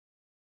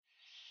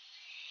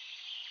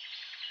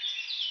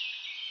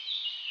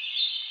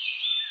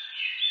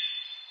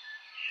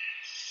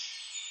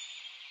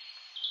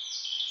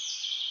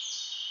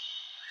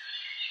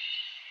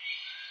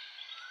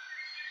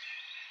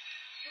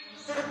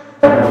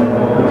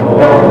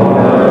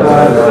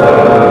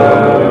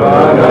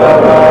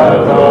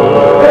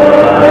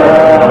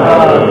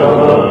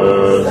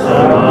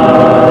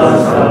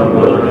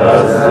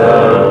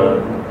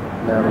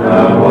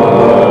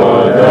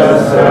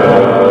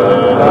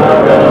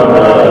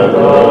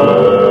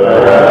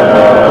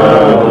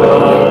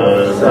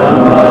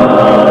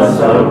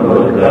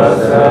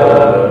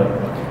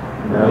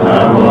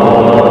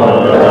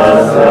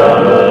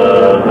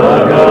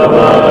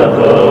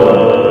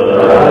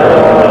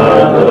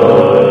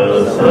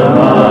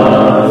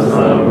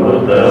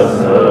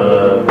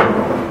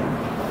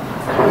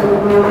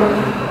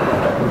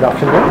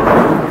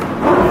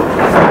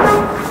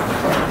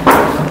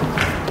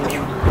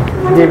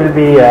Today will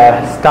be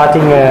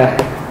starting a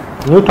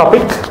new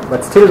topic,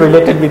 but still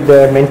related with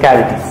the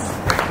mentalities.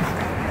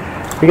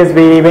 Because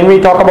when we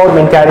talk about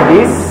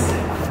mentalities,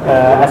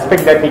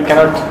 aspect that we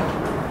cannot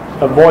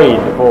avoid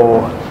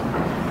or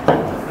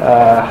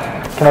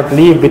cannot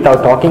leave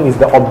without talking is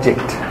the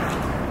object.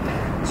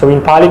 So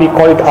in Pali we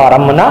call it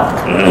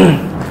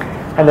Ārammaṇa.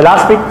 And the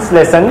last week's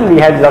lesson we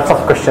had lots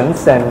of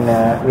questions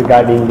and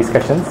regarding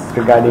discussions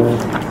regarding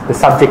the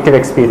subjective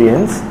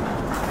experience.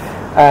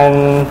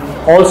 And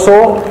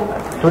also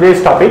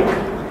today's topic,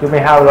 you may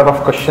have a lot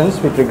of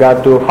questions with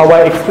regard to how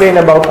I explain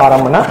about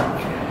Ārammaṇa.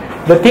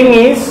 The thing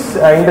is,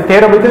 within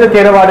the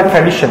Theravāda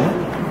tradition,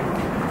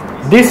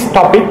 this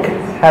topic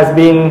has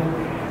been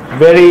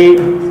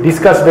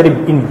discussed very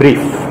in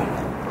brief.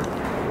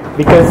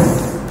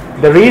 Because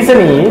the reason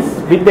is,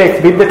 with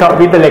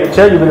the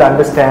lecture you will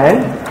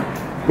understand,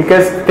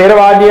 because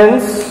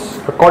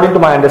Theravādians, according to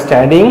my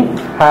understanding,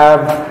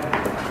 have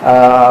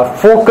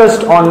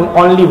focused on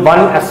only one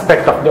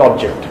aspect of the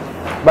object.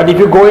 But if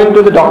you go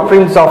into the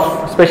doctrines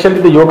of,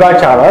 especially the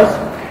Yogacharas,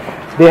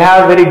 they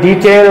have very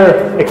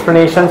detailed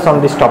explanations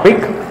on this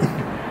topic.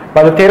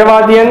 But the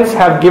Theravādians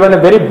have given a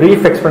very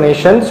brief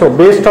explanation. So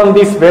based on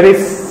these very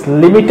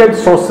limited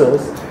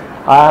sources,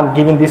 I am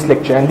giving this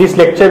lecture. And this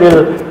lecture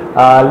will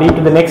lead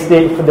to the next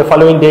day, the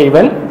following day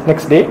even,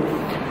 next day.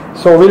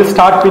 So we'll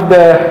start with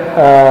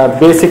the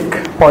basic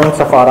points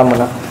of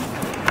Ārammaṇa.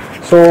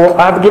 So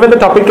I have given the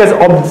topic as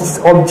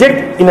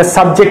object in a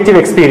subjective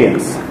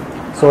experience.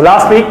 So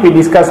last week we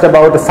discussed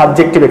about the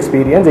subjective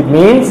experience. It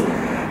means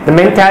the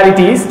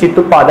mentalities,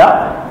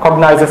 Chittupada,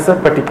 cognizes a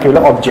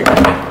particular object.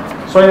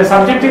 So in the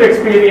subjective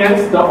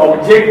experience, the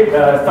object,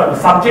 the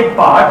subject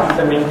part is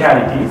the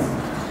mentalities,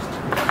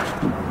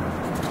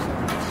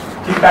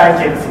 Chitta and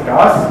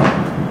Cetasikas.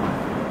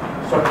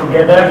 So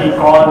together we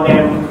call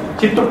them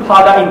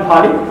Chittupada in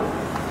Pali.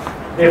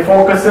 They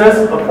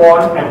focuses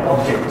upon an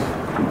object.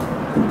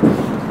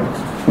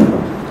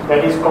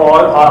 That is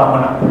called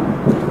Ārammaṇa.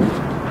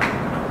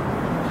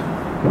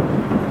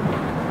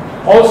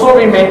 Also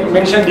we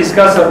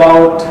discussed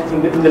about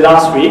in the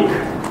last week,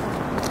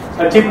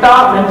 a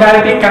chitta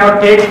mentality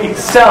cannot make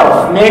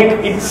itself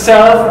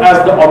as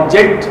the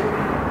object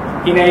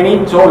in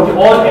any, so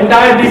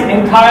this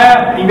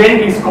entire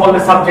event is called the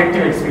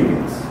subjective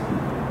experience.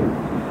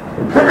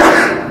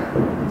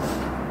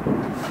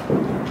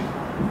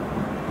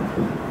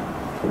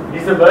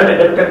 This is a word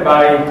adapted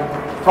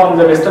from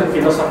the Western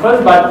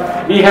philosophers,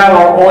 but we have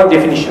our own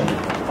definition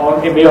or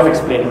a way of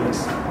explaining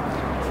this.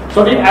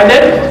 So we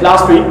added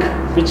last week,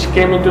 which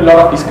came into a lot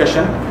of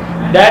discussion,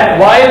 that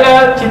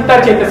while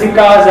Chitta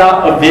Cetasikas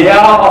are aware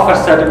of a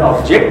certain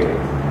object,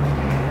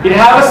 it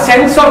have a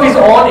sense of its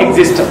own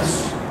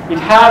existence. It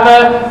have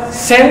a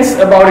sense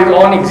about its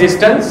own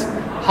existence.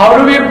 How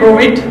do we prove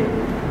it?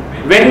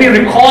 When we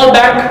recall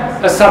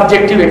back a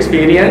subjective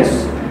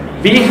experience,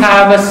 we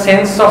have a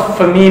sense of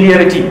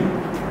familiarity.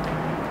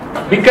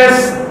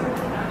 Because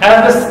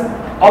as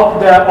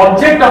the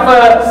object of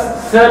a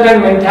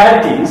certain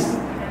mentalities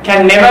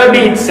can never be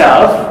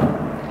itself,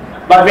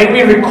 but when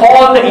we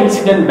recall the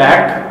incident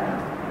back,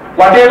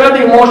 whatever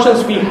the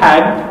emotions we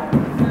had,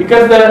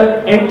 because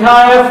the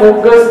entire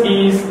focus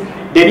is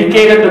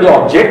dedicated to the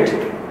object,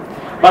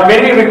 but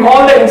when we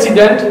recall the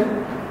incident,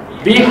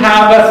 we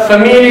have a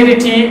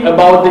familiarity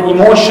about the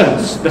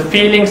emotions, the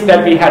feelings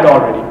that we had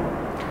already.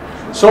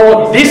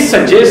 So this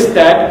suggests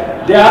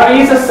that there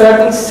is a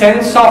certain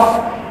sense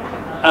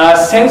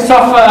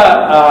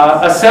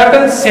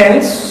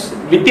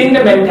within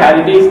the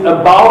mentalities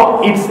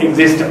about its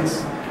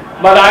existence.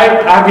 But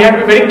we have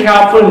to be very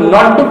careful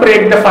not to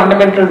break the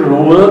fundamental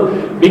rule,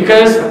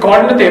 because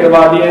according to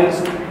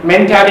Theravādians,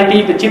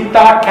 mentality, the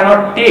chitta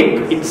cannot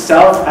take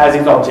itself as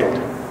its object.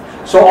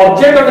 So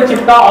object of the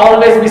chitta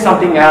always be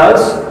something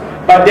else,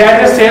 but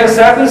there is a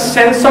certain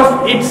sense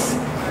of its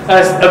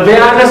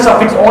awareness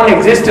of its own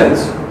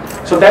existence.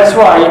 So that's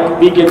why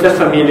we get the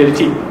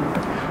familiarity.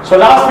 So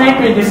last week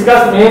we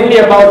discussed mainly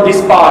about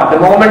this part, the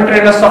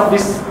momentariness of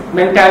these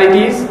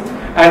mentalities,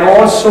 and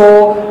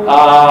also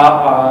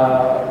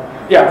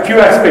few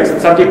aspects,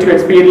 subjective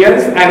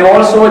experience, and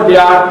also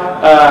their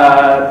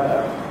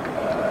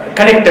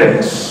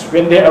connectedness.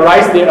 When they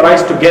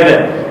arise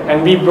together.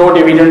 and we brought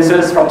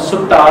evidences from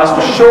suttas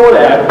to show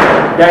that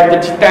the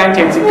chitta and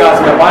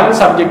chetsikas, the one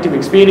subjective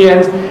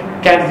experience,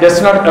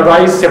 does not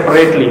arise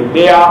separately.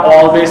 They are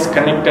always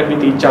connected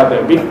with each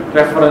other, with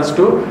reference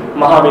to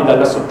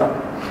Mahavedalla Sutta.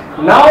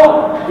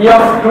 Now,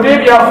 today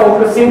we are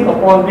focusing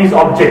upon these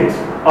objects,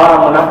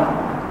 Ārammaṇa.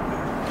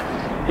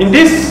 In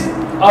this,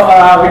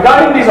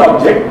 regarding this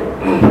object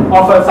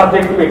of a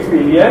subjective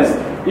experience,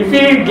 if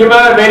we give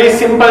a very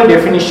simple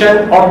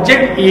definition,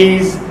 object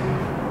is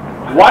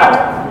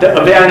what the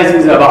awareness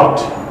is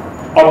about.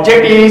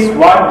 Object is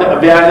what the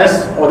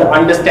awareness or the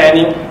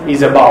understanding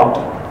is about.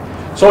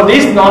 So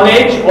this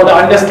knowledge or the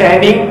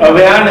understanding,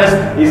 awareness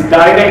is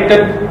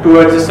directed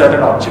towards a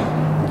certain object.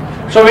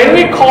 So when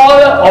we call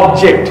an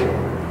object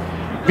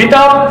with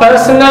our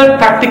personal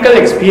practical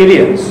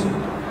experience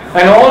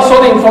and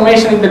also the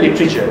information in the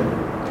literature,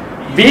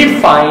 we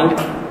find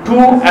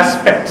two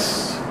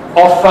aspects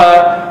of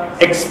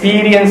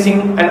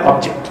experiencing an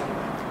object.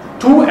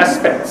 Two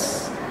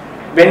aspects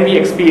when we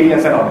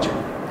experience an object.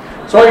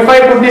 So if I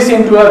put this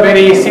into a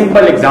very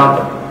simple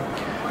example.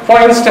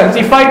 For instance,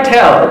 if I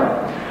tell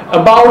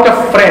about a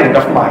friend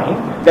of mine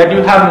that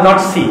you have not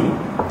seen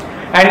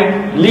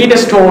and relate a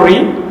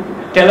story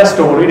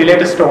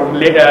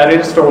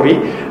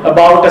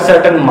about a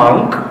certain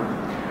monk.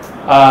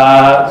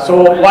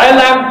 So while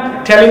I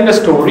am telling the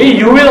story,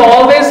 you will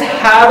always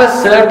have a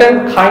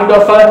certain kind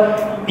of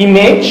a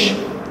image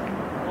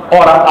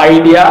or an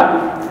idea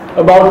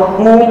about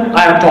whom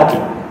I am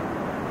talking.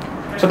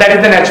 So that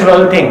is the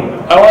natural thing.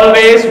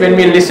 Always when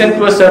we listen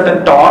to a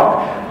certain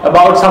talk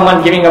about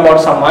someone, giving about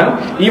someone,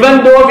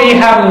 even though we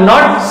have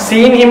not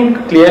seen him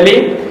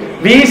clearly,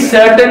 we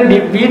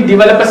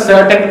develop a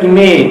certain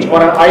image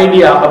or an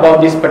idea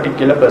about this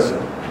particular person.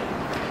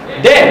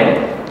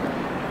 Then,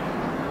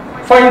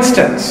 for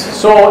instance,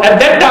 so at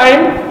that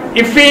time,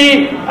 if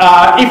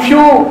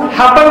you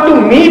happen to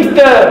meet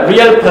the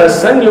real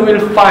person, you will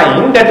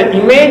find that the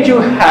image you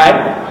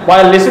had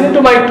while listening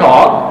to my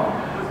talk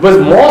was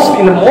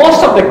in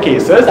most of the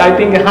cases, I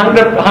think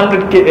 100 out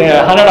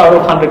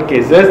of 100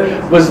 cases,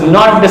 was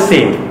not the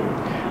same.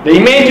 The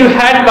image you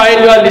had while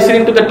you are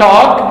listening to the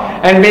talk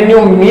and when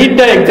you meet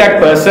the exact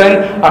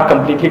person are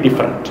completely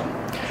different.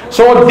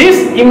 So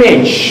this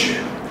image,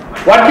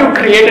 what you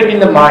created in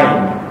the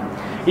mind,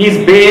 is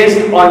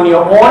based on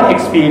your own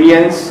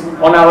experience,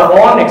 on our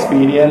own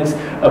experience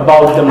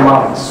about the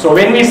monks. So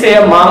when we say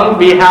a monk,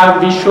 we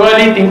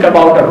surely think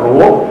about a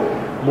robe,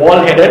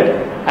 bald-headed,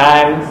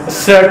 and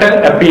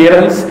certain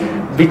appearance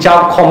which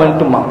are common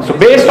to monks. So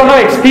based on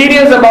our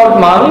experience about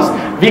monks,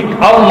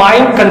 our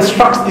mind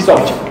constructs this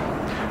object.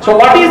 So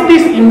what is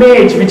this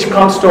image which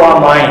comes to our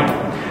mind?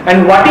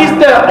 And what is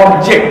the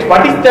object?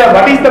 What is the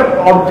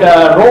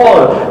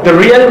role the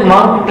real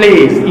monk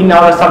plays in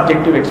our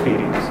subjective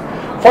experience?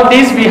 For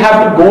this we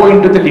have to go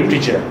into the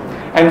literature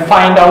and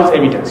find out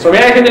evidence. So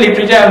when I say the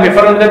literature, I am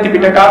referring to the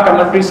Tipitaka,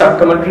 commentary,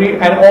 sub-commentary,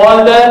 and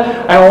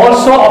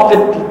also of the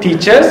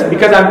teachers,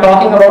 because I am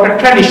talking about a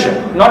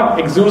tradition, not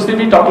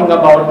exclusively talking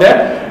about the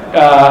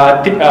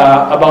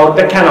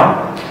canon.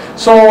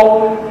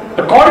 So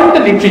according to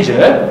the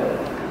literature,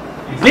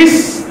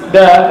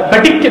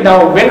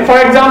 when for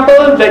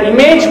example the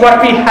image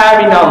what we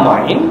have in our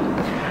mind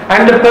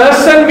and the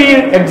person we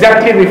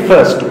exactly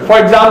refers to. For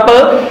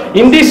example,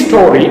 in this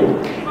story,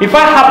 if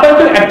I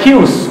happen to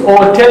accuse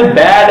or tell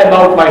bad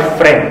about my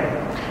friend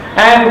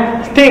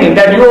and think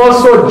that you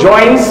also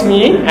joins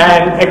me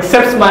and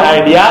accepts my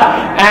idea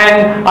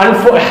and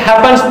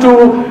happens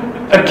to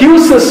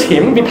accuses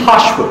him with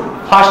harsh word,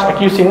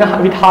 accusing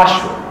with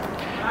harsh word.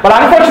 But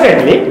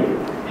unfortunately,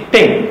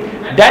 think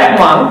that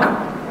monk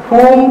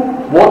whom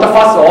both of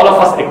us, all of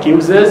us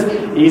accuses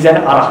is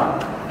an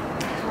Arahant.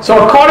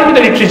 So according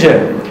to the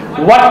literature,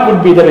 what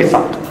would be the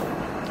result?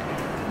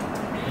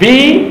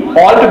 We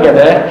all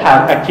together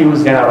have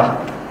accused an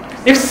Arahant.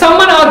 If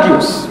someone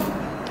argues,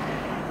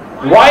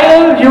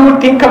 while you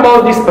think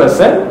about this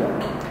person,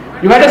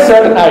 you had a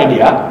certain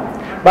idea,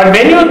 but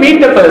when you meet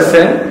the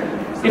person,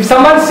 if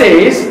someone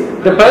says,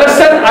 the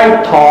person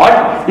I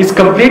thought is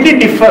completely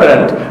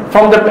different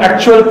from the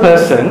actual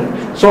person,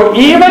 so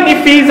even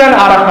if he is an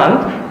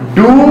Arahant,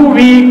 do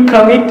we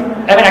commit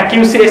an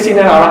accusation in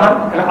an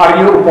Arahant and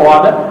argue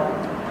Upavada?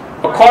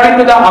 According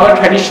to our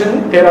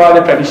tradition,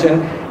 Theravāda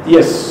tradition,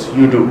 yes,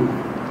 you do.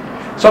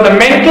 So the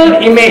mental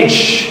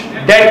image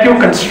that you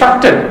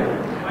constructed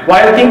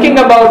while thinking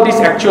about this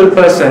actual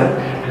person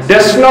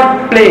does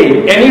not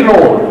play any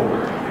role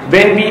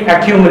when we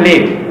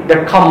accumulate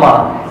the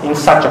karma in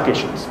such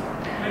occasions.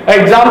 An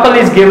example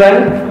is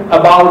given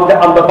about the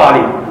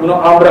Ambrapali. You know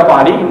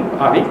Ambrapali in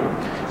Pali.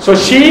 So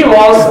she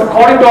was,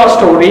 according to our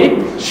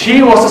story,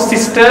 she was a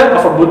sister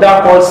of a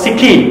Buddha called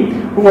Sikhi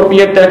who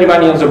appeared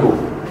 31 years ago.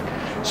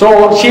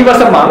 So she was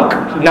a monk,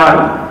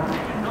 nun.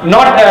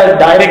 Not a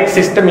direct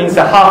sister, means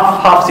a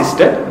half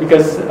sister,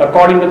 because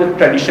according to the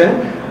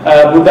tradition,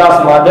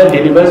 Buddha's mother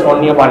delivers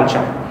only one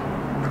child.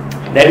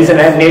 That is a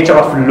nature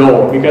of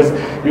law, because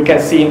you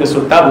can see in the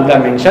sutta Buddha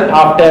mentioned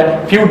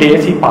after few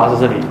days he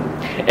passes away.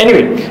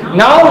 Anyway,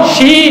 now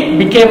she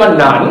became a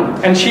nun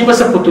and she was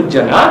a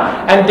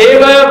Putujjana, and they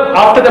were,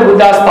 after the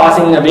Buddha's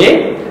passing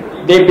away,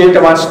 they built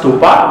one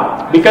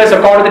stupa, because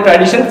according to the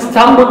tradition,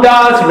 some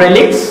Buddha's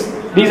relics,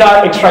 these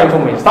are extra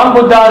information, some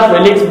Buddha's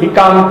relics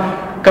become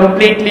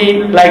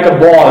completely like a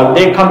ball,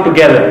 they come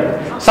together.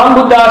 Some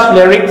Buddha's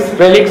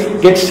relics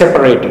get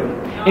separated.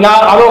 In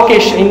our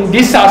occasion, in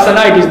this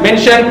asana, it is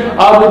mentioned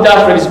our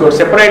Buddha's relics got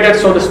separated,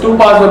 so the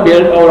stupas were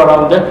built all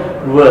around the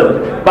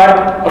world. But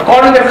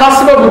according to the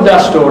Kassapa Buddha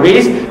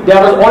stories, there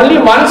was only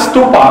one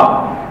stupa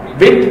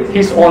with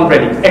his own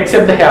relics,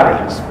 except the hair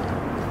relics.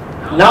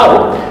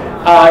 Now,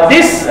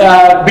 this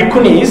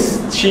bhikkhunis,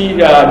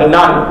 the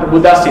nun, the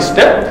Buddha's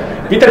sister,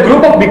 with a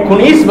group of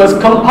bhikkhunis was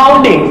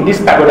compounding this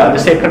pagoda, the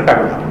sacred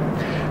pagoda.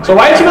 So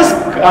while she was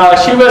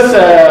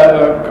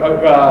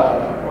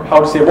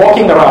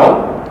walking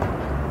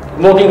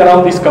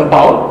around this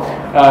compound,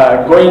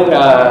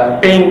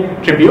 paying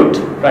tribute,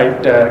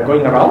 right,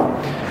 going around,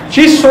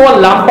 she saw a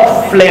lump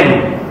of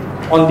flame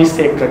on this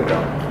sacred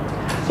ground.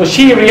 So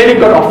she really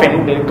got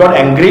offended, got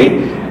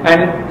angry,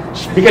 and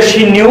because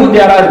she knew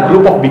there are a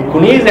group of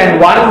bhikkhunis and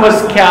one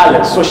was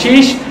careless. So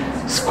she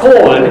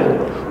scolded,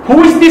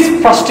 who is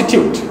this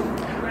prostitute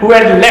who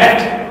had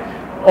left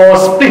or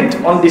split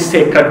on this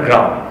sacred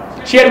ground?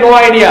 She had no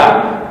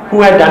idea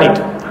who had done it.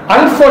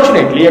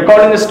 Unfortunately,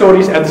 according to the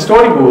stories, as the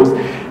story goes,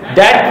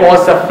 that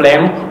was a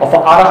flame of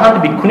an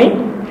Arahant bhikkhuni,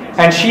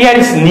 and she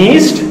had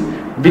sneezed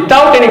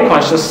without any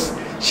conscious.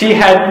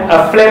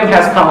 A flame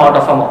has come out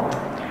of her mouth.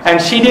 And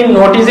she didn't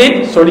notice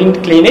it, so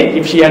didn't clean it.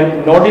 If she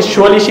had noticed,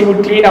 surely she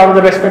would clean out of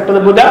the respect to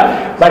the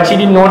Buddha, but she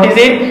didn't notice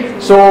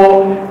it.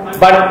 So,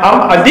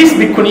 but this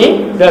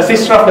bhikkhuni, the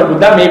sister of the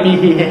Buddha,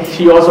 maybe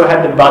she also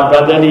had the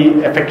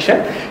brotherly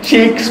affection.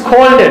 She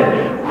scolded,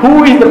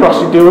 who is the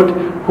prostitute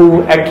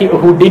who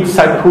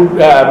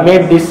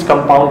made this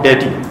compound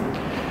dirty?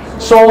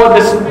 So,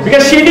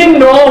 because she didn't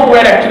know who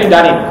had actually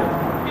done it.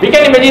 We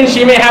can imagine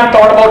she may have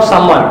thought about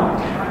someone.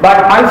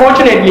 But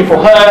unfortunately for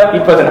her,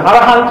 it was an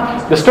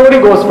Arahant. The story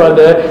goes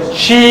further.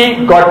 She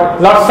got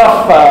lots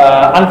of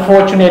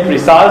unfortunate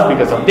results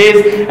because of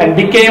this, and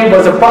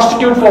was a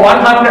prostitute for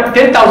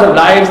 10,000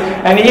 lives.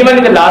 And even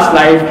in the last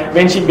life,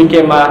 when she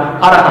became an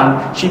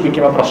Arahant, she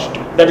became a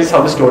prostitute. That is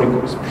how the story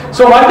goes.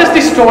 So what does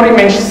this story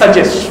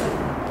suggest?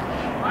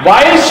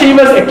 While she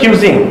was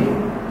accusing,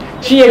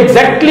 she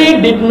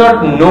exactly did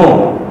not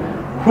know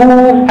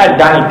who had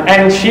done it,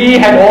 and she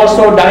had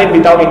also done it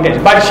without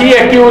intention. But she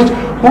accused,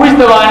 who is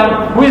the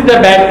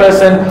bad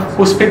person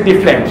who split the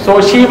flame?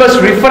 So she was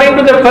referring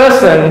to the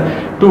person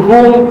to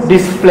whom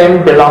this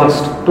flame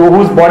belongs, to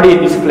whose body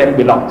this flame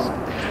belongs.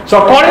 So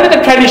according to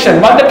the tradition,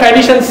 what the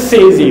tradition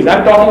says is,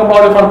 I'm talking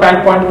about it from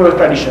the point of view of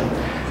tradition.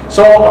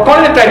 So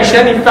according to the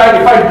tradition, if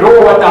I draw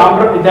what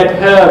her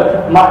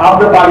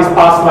Ārammaṇa's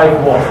past life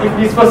was, if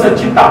this was a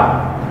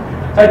chitta,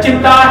 the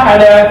chitta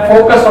had a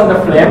focus on the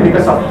flame.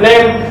 Because of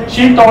flame,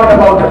 she thought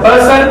about the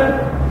person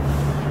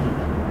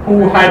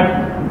who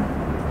had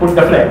put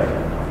the flame.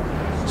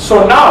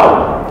 So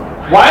now,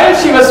 while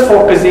she was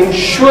focusing,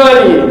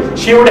 surely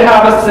she would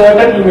have a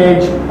certain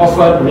image of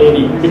a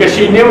lady, because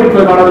she knew it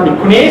was one of the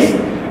bhikkhunis.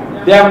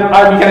 We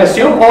can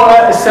assume, or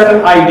a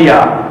certain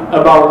idea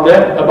about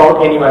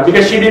anyone,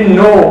 because she didn't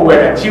know who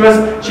had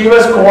done. She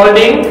was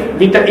scolding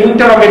with the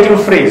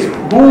interrogative phrase,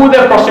 who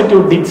the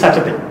prostitute did such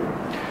a thing.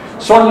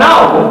 So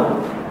now,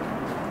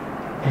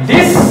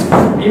 this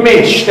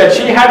image that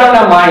she had on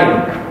her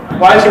mind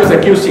while she was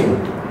accusing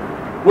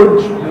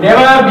would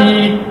never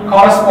be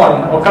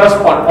correspond or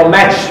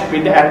match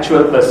with the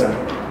actual person.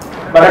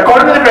 But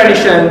according to the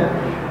tradition,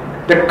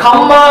 the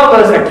karma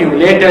was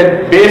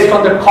accumulated based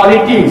on the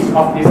qualities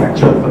of this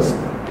actual person.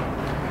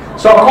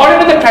 So according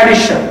to the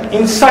tradition,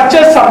 in such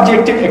a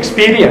subjective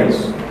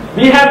experience,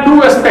 we have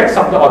two aspects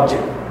of the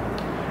object.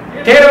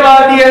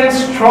 Theravādians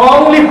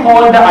strongly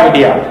hold the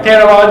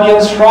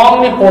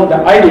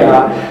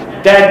idea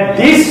that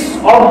this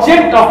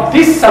object of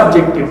this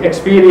subjective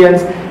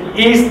experience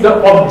is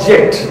the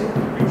object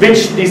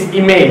which this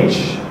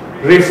image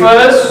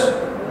refers,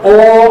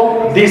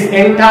 or these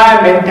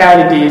entire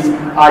mentalities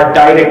are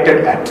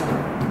directed at.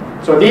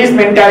 So these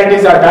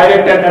mentalities are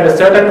directed at a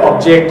certain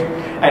object,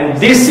 and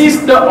this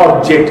is the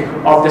object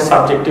of the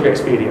subjective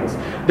experience.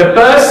 The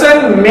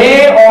person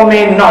may or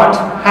may not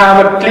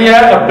have a clear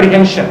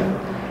apprehension,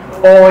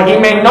 or he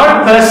may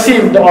not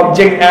perceive the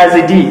object as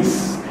it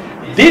is.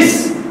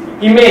 This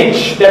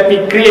image that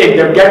we create,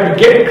 that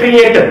get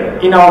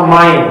created in our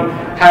mind,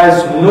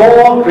 has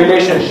no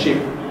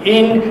relationship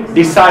in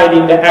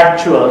deciding the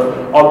actual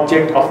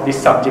object of this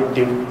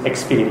subjective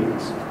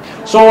experience.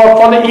 So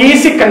for the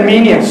easy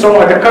convenience,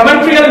 so the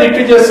commentary and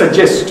literature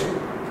suggest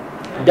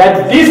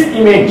that this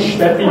image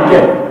that we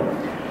get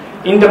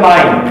in the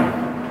mind,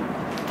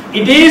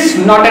 it is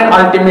not an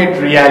ultimate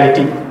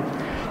reality.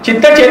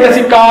 Chitta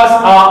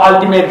Chetasikas are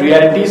ultimate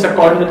realities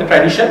according to the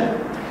tradition.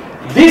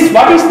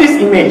 What is this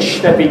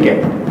image that we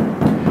get?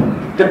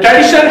 The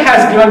tradition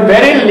has given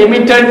very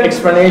limited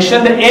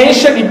explanation.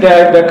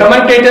 The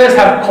commentators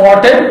have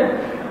quoted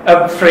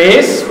a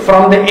phrase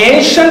from the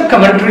ancient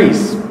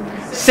commentaries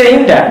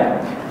saying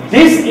that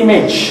this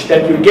image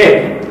that you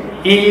get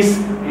is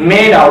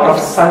made out of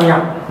sanya.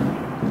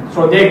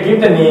 So they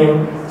give the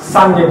name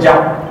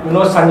sanyaja. You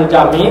know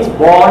sanyaja means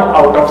born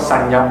out of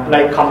sanya,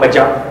 like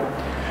kambaja.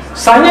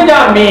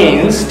 Sanyaja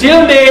means,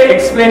 still they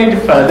explain it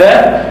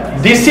further,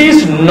 this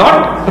is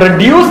not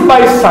produced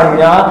by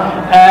sanya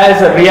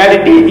as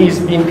reality is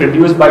being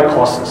produced by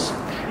causes.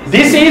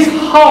 This is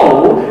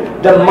how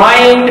the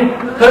mind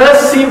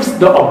perceives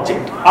the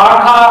object.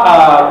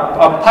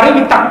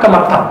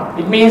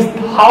 It means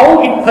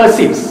how it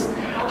perceives,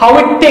 how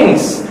it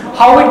thinks,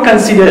 how it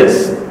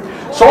considers.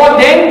 So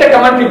then the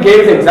commentary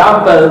gave the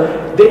example,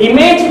 the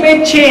image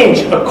may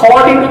change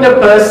according to the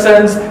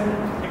person's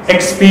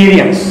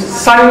experience.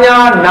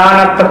 Sanya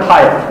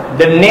nanatathaya.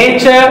 The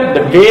nature,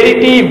 the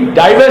variety,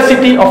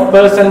 diversity of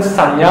person's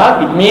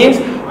sanya. It means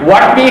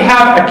what we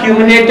have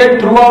accumulated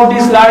throughout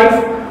this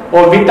life,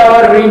 or with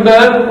our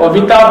rebirth, or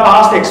with our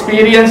past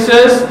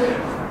experiences.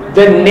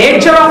 The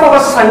nature of our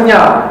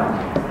sanya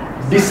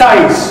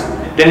decides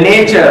the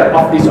nature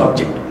of this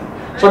object.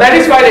 So that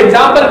is why the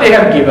example they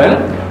have given,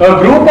 a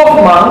group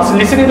of monks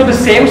listening to the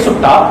same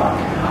sutta,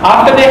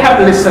 after they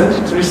have listened,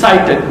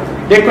 recited,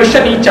 they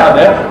question each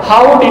other,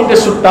 how did the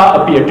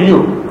sutta appear to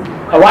you?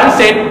 One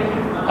said,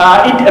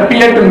 it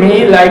appeared to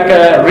me like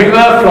a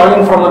river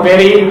flowing from a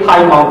very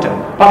high mountain.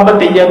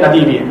 Pambatiya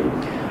Nadiviya.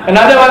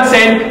 Another one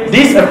said,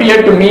 this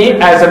appeared to me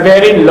as a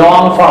very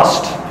long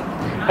forest.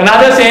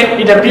 Another said,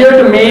 it appeared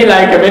to me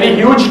like a very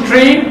huge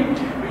tree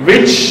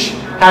which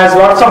has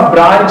lots of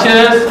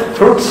branches,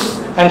 fruits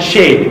and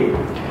shade.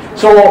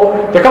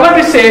 So the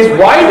commentary says,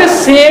 why the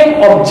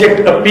same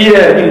object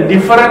appear in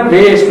different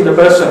ways to the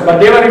person, but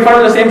they were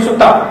referring to the same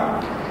sutta?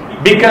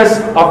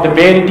 Because of the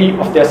variety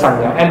of their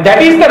sanya. And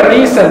that is the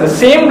reason, the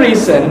same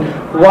reason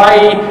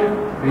why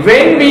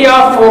when we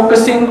are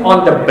focusing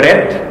on the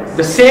breath,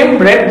 the same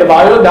breath, the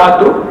Vayu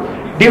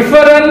Dhatu,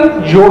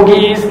 different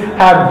yogis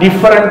have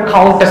different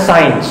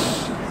countersigns.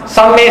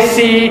 Some may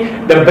see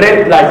the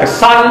breath like a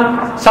sun,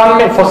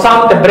 for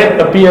some the breath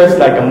appears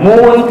like a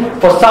moon,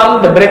 for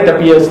some the breath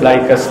appears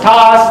like a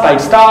stars,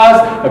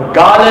 a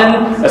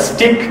garland, a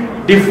stick,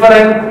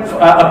 different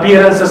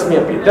appearances may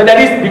appear. So that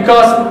is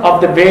because of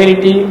the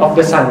variety of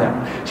the sanya.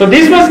 So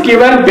this was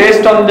given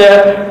based on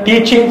the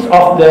teachings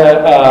of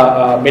the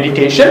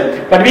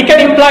meditation, but we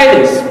can imply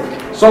this.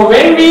 So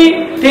when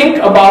we think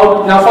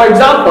about, now for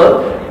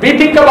example, we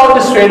think about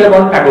the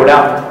Swedagon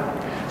pagoda.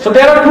 So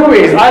there are two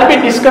ways. I'll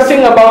be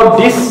discussing about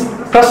this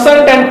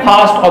present and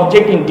past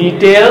object in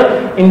detail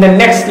in the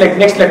next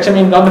lecture,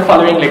 meaning not the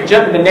following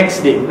lecture, the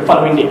next day, the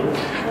following day.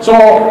 So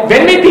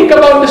when we think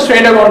about the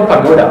Swedagon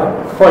pagoda,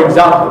 for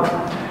example,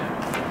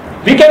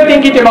 we can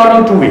think it about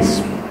in two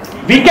ways.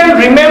 We can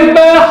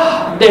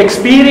remember the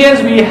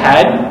experience we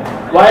had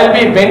while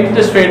we went to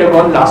the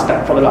Swedagon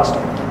for the last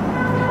time.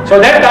 So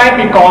that time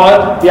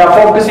we are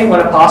focusing on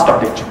a past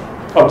object.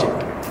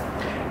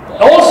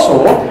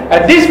 Also,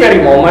 at this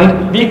very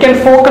moment, we can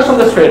focus on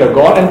the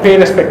Swedagon and pay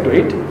respect to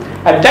it.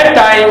 At that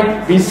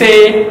time, we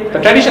say, the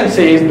tradition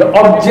says, the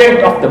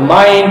object of the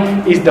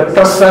mind is the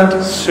present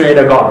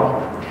Swedagon,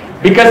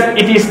 because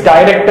it is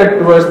directed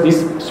towards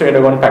this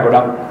Swedagon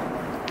pagoda.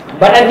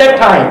 But at that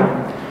time,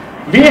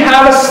 we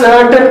have a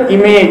certain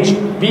image,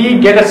 we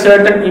get a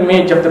certain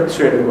image of the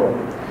Swedagon.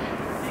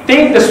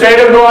 Think the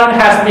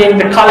Swedagon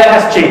the color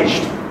has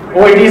changed,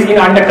 or it is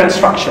under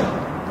construction.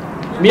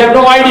 We have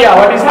no idea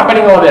what is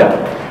happening over there.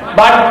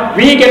 But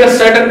we get a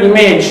certain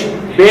image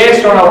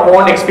based on our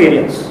own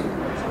experience.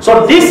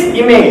 So this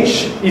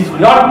image is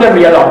not the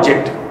real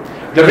object.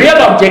 The real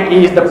object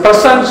is the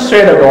present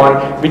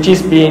Swedagon which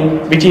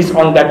is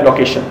on that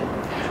location.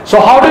 So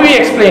how do we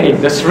explain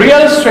it? This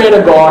real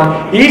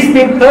Swedagon is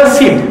being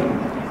perceived,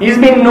 is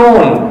being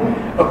known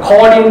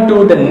according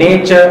to the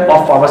nature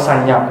of our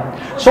sanya.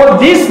 So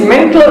this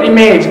mental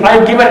image,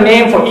 I give a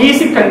name for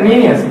easy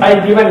convenience.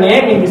 I give a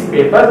name in this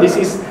paper. This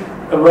is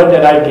a word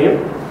that I give,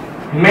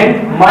 mind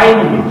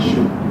image.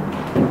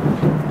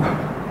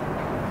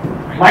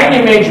 Mind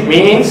image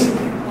means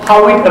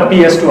how it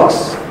appears to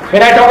us.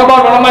 When I talk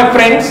about one of my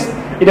friends,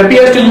 it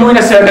appears to you in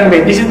a certain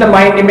way. This is the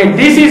mind image.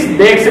 This is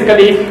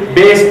basically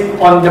based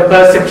on the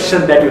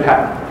perception that you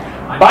have.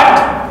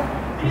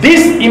 But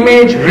this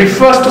image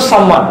refers to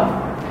someone.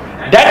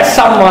 That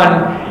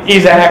someone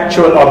is an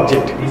actual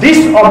object.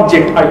 This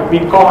object,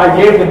 I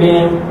gave the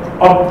name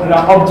of the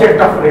object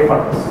of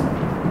reference.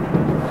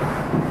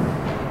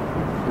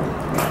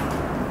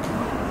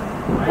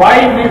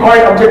 Why we call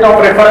it object of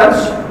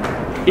reference?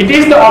 It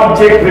is the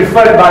object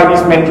referred by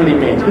this mental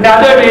image. In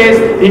other ways,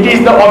 it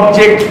is the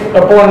object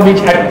upon which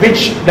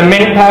the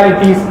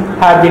mentalities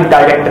have been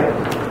directed.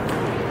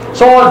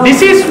 So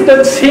this is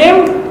the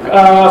same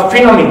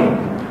phenomenon.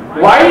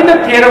 Why the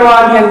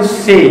Theravādians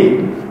say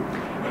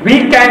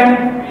we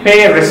can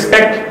pay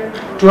respect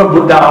to a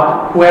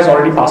Buddha who has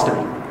already passed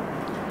away.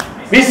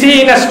 We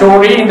see in a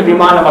story in the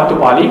Vimana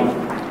Mattupali,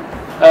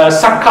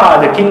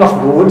 Sakka, the king of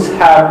goods,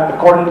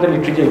 according to the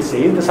literature it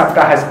says, the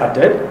Sakka has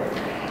uttered,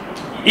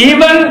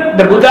 even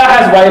the Buddha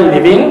has while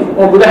living,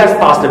 or Buddha has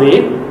passed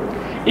away,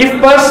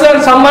 If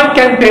someone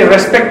can pay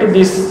respect to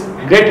this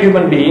great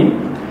human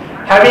being,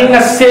 having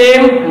the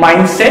same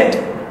mindset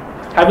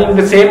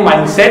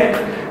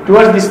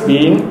towards this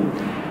being,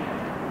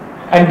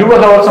 and do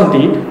a wholesome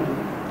deed,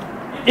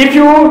 if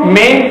you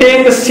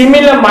maintain the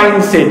similar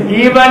mindset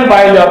even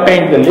while you are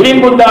paying the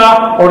living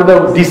Buddha or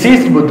the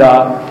deceased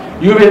Buddha,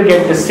 you will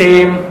get the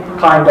same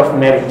kind of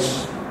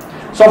merits.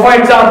 So for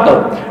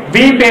example,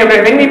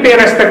 when we pay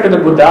respect to the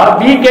Buddha,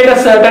 we get a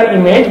certain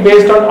image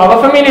based on our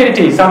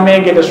familiarity. Some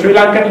may get a Sri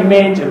Lankan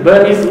image, a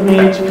Burmese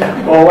image,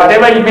 or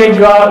whatever image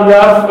you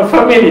are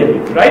familiar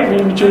with, right?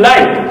 Which you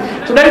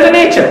like. So that is the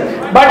nature.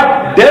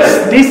 But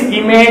does this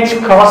image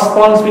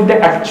corresponds with the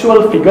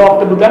actual figure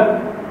of the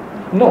Buddha?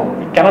 No,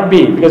 it cannot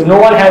be, because no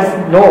one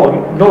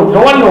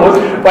knows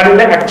what is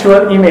the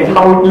actual image,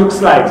 how it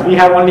looks like. We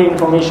have only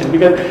information,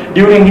 because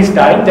during his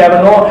time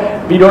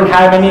we don't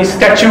have any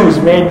statues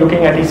made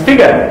looking at his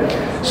figure.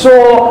 So,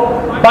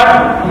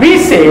 but we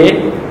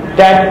say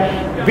that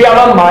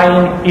our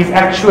mind is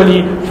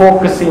actually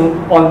focusing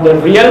on the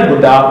real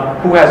Buddha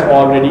who has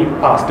already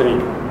passed away.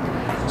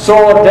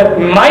 So the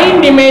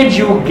mind image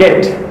you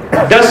get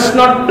does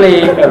not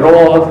play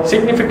a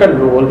significant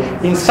role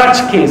in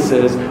such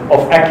cases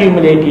of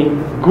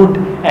accumulating good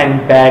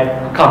and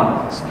bad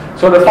karmas.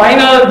 So the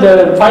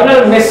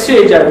final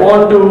message I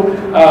want to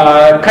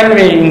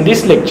convey in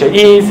this lecture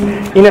is,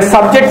 in a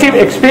subjective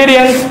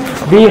experience,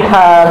 we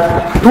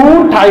have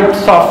two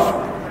types of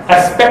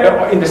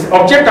aspects. In the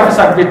object of a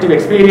subjective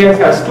experience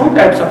has two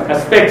types of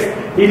aspects.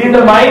 It is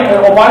the mind,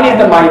 one is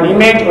the mind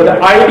image or the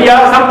idea.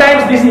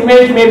 Sometimes this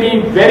image may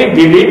be very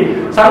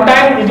vivid,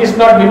 sometimes it is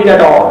not vivid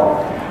at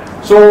all.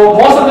 So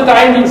most of the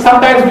time,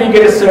 sometimes we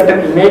get a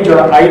certain image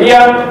or idea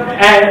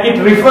and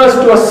it refers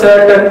to a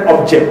certain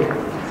object.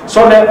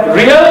 So the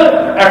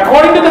real,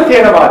 according to the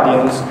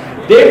Theravadians,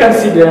 they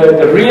consider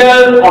the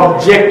real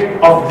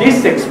object of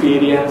this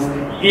experience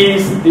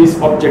is this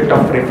object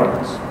of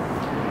reference.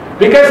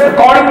 Because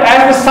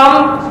as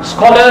some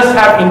scholars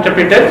have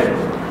interpreted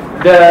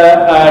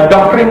the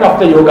doctrine of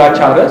the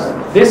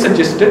Yogacharas, they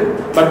suggested,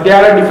 but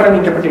there are different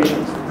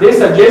interpretations. They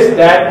suggest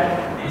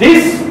that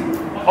this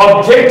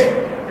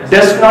object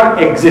does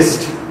not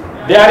exist.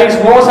 There is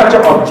no such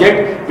an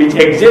object which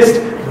exists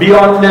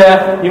beyond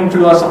the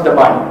influence of the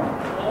mind.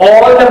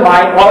 All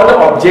the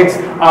objects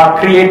are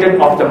created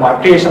of the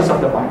mind, creations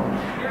of the mind.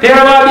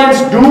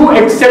 Theravadians do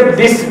accept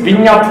this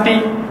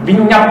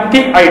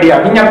viññapti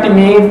idea. Viññapti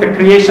means the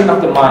creation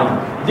of the mind.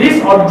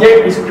 This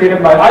object is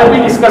created by, I will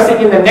be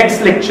discussing in the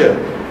next lecture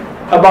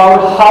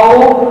about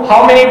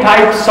how many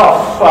types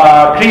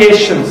of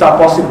creations are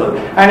possible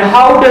and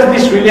how does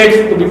this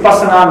relate to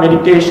Vipassana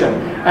meditation.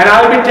 And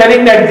I will be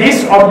telling that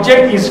this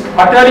object is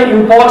utterly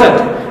important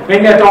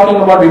when we are talking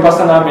about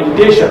Vipassana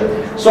meditation.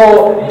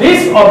 So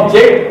this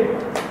object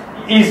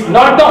is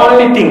not the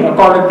only thing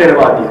according to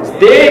Theravadians.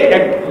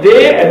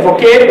 They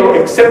advocate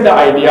or accept the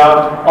idea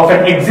of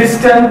an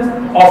existence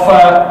of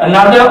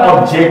another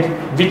object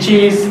which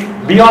is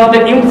beyond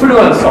the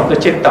influence of the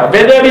citta.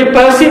 Whether we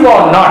perceive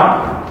or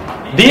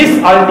not,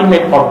 these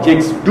ultimate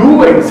objects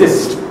do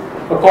exist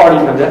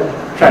according to the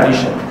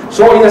tradition.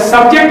 So in a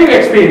subjective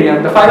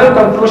experience, the final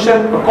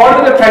conclusion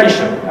according to the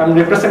tradition, I'm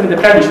representing the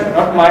tradition,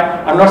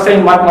 I'm not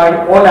saying what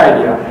my own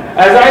idea.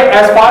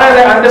 As far as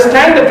I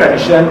understand the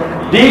tradition,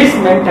 this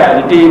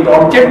mentality, the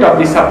object of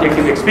this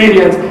subjective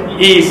experience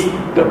is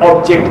the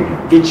object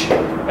which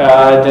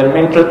the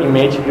mental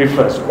image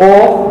refers,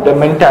 or the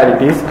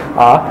mentalities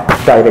are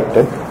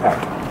directed at.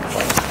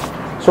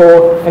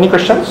 So, any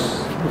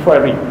questions before I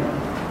read?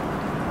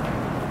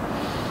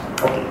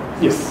 Okay,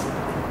 yes.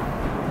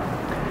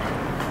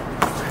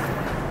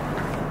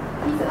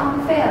 It's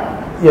unfair.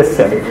 Yes,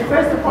 sir. This is the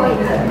first point.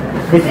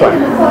 Which one?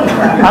 Second point.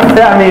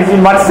 Unfair means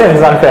in what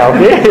sense unfair?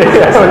 Okay,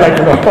 I would like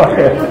to know.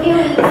 Okay. You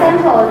give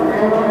example,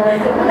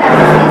 the Buddha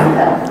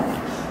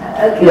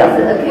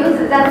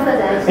accused that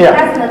person. She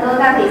doesn't know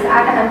that is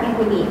Ārammaṇa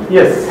bhikkhuni.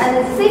 Yes. And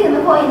the second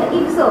point,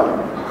 if so,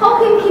 how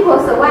can people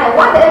survive?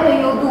 Whatever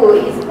you do,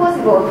 it's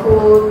possible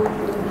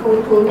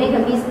to make a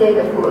mistake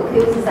to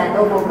accuse a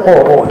noble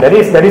person. Oh, that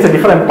is a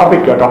different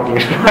topic you're talking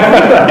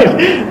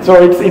about. So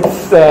it's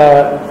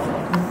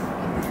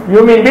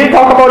you mean we'll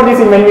talk about this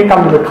when we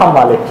come to the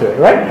Kamma lecture,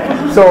 right?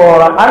 So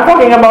I'm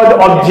talking about the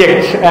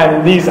object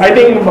and these. I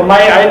think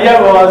my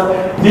idea was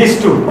these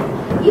two.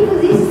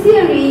 If this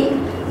theory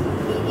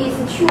is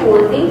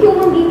true, then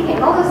human being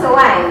cannot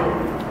survive.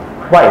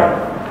 Why?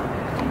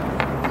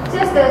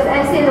 Just as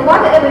I said,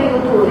 whatever you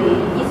do,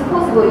 it's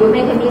possible you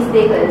make a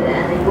mistake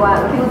and you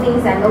are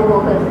accusing a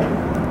noble person.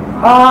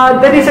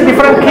 That is a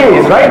different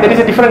case, right? That is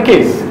a different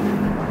case.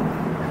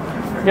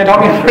 We are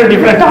talking about a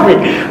different topic.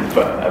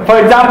 For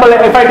example,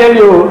 if I tell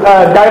you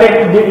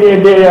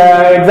the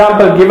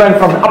example given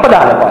from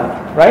Apadana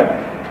Pali, right?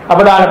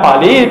 Apadana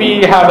Pali,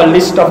 we have a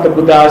list of the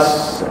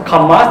Buddha's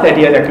kammas that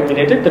he has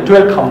accumulated, the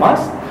 12 kammas.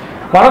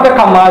 One of the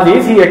kammas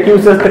is he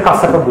accuses the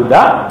Kassapa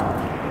Buddha.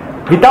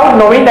 Without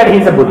knowing that he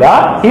is a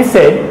Buddha, he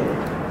said,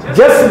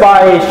 just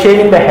by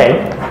shaving the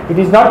head, it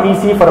is not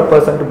easy for a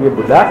person to be a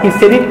Buddha. He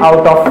said it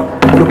out of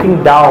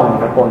looking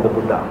down upon the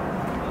Buddha.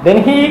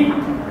 Then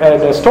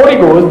the story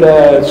goes,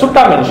 the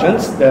Sutta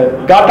mentions,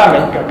 the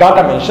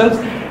Gatha mentions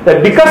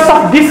that because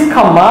of this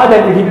karma,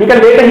 because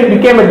later he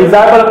became a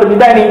disciple of the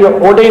Buddha and he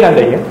ordained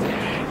under him.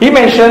 He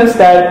mentions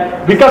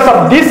that because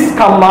of this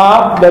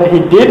karma that he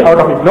did out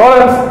of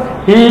ignorance,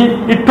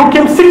 it took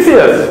him 6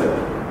 years,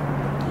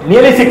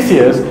 nearly 6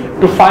 years,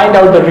 to find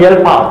out the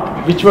real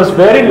path, which was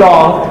very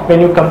long when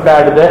you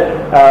compare to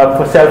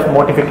the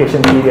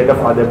self-mortification period of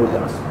other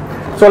Buddhas.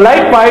 So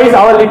likewise,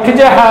 our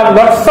literature have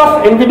lots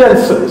of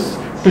evidences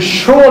to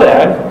show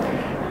that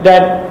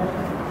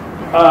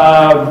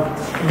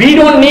we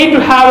don't need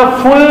to have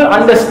a full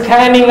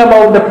understanding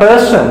about the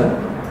person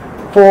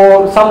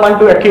for someone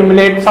to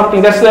accumulate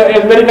something. That's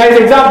a very nice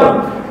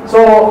example.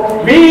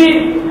 So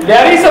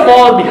there is a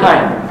ball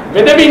behind.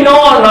 Whether we know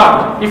or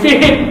not, if we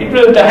hit,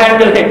 the hand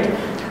will hit.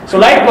 So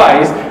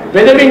likewise,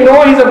 whether we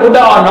know he's a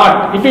Buddha or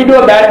not, if you do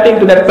a bad thing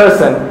to that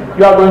person,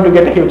 you are going to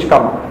get a huge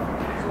karma.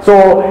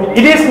 So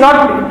it is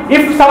not,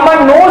 if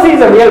someone knows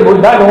he's a real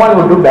Buddha, no one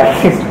would do bad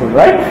things to him,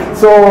 right?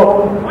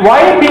 So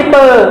why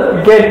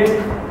people get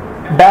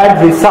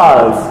bad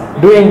results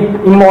doing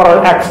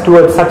immoral acts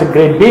towards such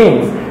great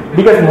beings?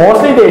 Because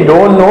mostly they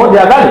don't know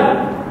their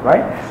value,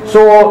 right?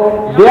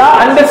 So their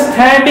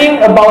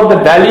understanding about the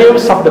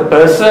values of the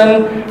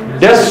person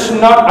does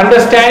not,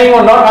 understanding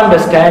or not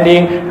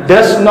understanding,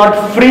 does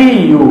not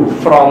free you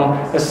from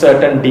a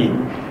certain deed.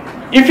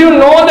 If you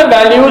know the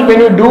values when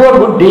you do a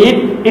good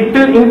deed, it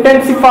will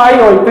intensify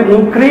or it will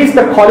increase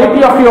the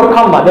quality of your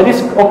karma. That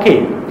is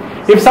okay.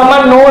 If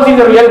someone knows he's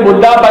a real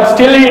Buddha but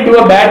still he do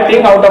a bad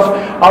thing out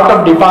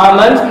of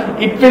defilements,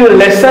 it will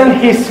lessen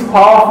his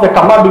power of the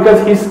karma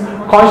because his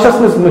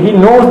consciousness, he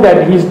knows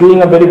that he's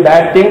doing a very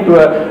bad thing to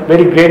a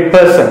very great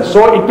person.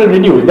 So it will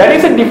reduce. That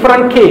is a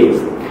different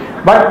case.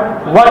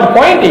 But one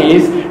point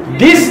is,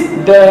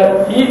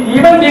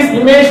 even this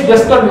image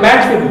does not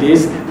match with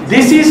this.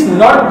 This is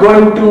not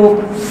going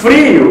to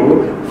free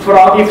you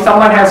from, if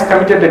someone has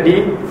committed a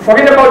deed.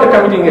 Forget about the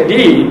committing a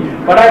deed,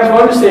 but I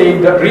want to say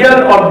the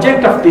real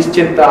object of this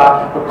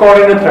chitta,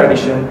 according to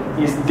tradition,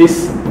 is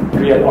this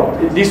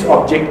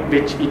object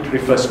which it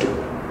refers to.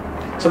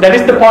 So that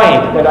is the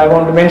point that I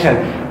want to mention.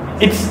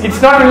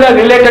 It's not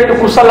related to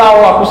kusala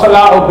or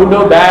akusala or good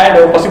or bad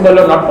or possible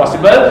or not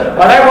possible.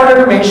 What I wanted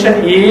to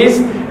mention is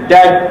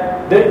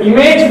that the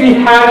image we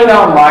have in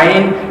our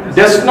mind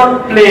does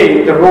not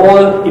play the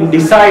role in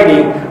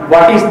deciding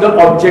what is the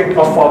object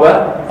of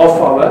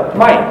our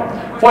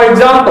mind. For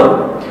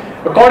example,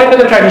 according to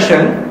the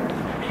tradition,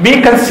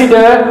 we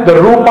consider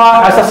the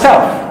rupa as a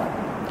self.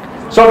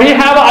 So we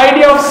have an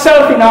idea of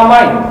self in our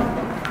mind.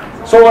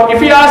 So if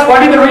we ask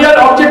what is the real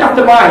object of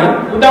the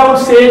mind, Buddha would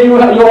say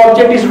your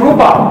object is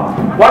rupa.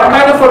 What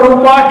kind of a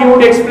rupa? He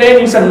would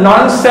explain is a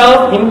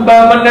non-self,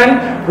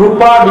 impermanent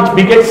rupa which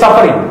begets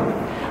suffering.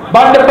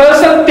 But the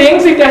person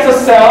thinks it as a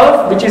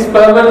self which is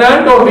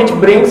permanent or which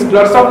brings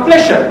lots of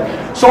pleasure.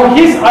 So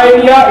his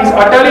idea is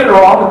utterly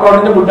wrong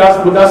according to Buddha's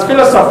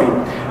philosophy.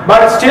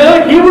 But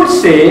still he would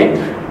say,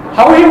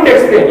 how he would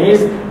explain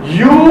is,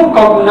 you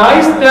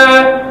cognize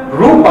the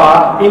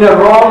rupa in a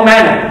wrong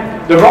manner.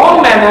 The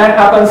wrong manner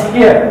happens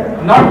here,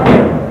 not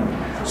here.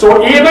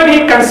 So even he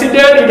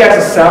considered it as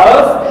a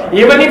self,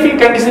 even if he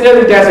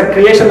considered it as a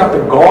creation of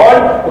the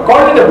God,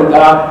 according to the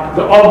Buddha,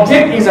 the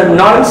object is a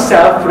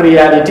non-self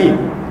reality.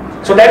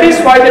 So that is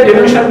why the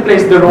delusion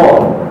plays the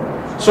role.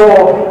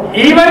 So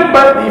even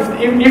but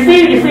if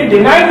we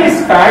deny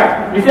this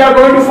fact, if we are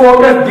going to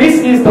focus this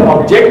is the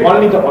object,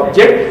 only the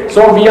object,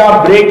 so we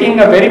are breaking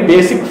a very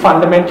basic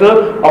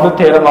fundamental of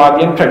the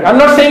Theravādian tradition. I'm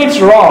not saying it's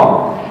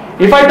wrong.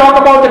 If I talk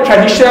about the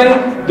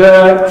tradition,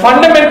 the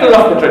fundamental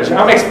of the tradition,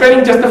 I'm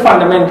explaining just the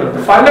fundamental.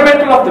 The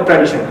fundamental of the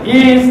tradition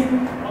is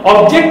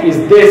object is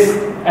this,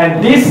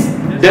 and this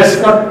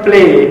does not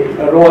play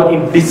a role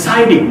in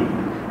deciding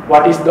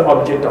what is the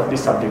object of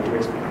this subjective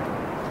experience.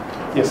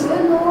 Yes? Do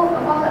you know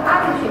about the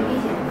other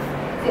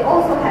traditions? They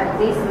also have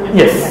this.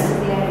 Yes.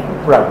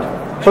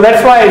 Right. So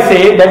that's why I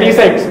say that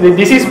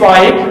this is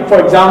why,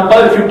 for example,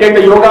 if you take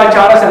the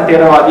Yogacharas and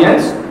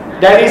Theravādians,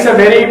 that is a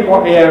very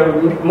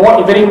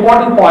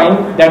important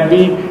point that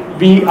we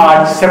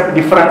are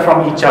different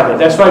from each other.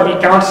 That's why we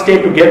cannot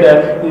stay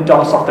together in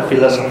terms of the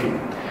philosophy.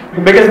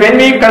 Because when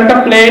we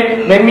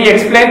contemplate, when we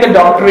explain the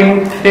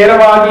doctrine,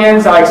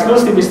 Theravādians are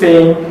exclusively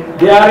saying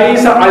there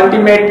is an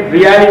ultimate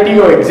reality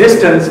or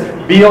existence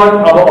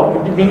beyond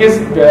our, because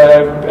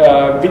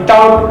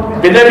without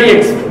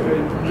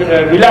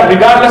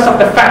regardless of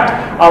the fact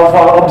of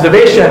our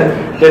observation,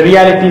 the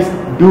realities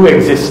do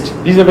exist.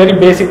 These are very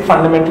basic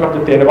fundamental of the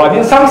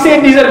Theravāda. Some say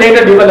these are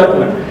later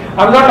development.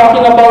 I'm not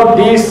talking about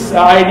these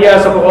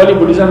ideas of early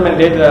Buddhism and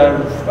later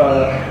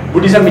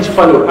Buddhism which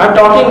followed. I'm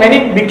talking when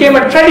it became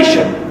a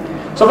tradition.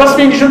 So first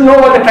we should know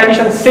what the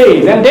tradition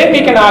says, and then we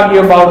can argue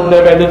about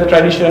whether the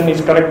tradition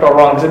is correct or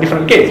wrong. It's a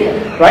different case,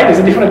 right? It's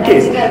a different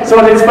case. So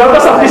the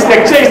purpose of this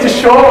lecture is to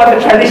show what the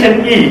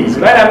tradition is,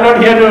 right? I'm not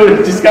here to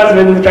discuss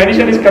whether the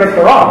tradition is correct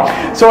or wrong.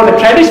 So the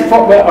tradition,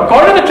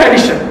 according to the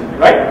tradition,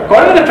 right?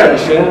 According to the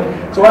tradition,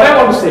 so what I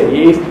want to say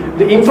is,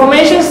 the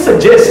information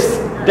suggests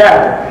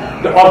that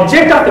The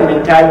object of the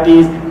mentality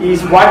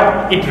is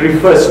what it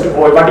refers to,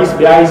 or what is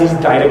where it is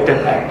directed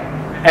at,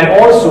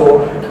 and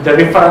also the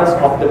reference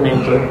of the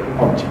mental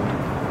object.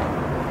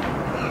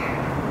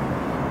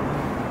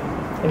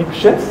 Any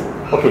questions?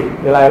 Okay,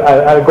 then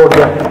I'll go to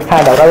the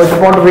handout. I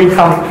just want to read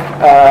some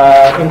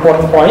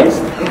important points.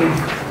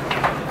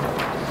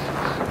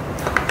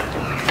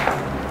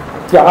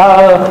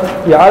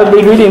 I'll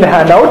be reading the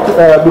handout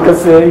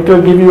because it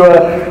will give you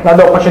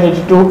another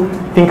opportunity to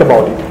think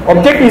about it.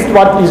 Object is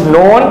what is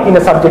known in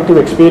a subjective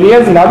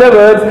experience. In other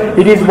words,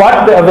 it is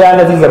what the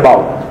awareness is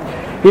about.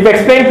 If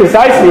explained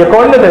precisely,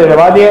 according to the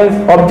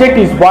Theravādians, object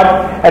is what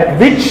at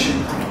which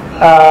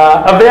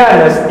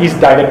awareness is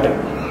directed.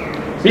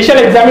 We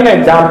shall examine an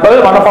example.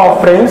 One of our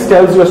friends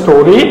tells you a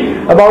story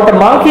about a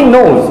monk he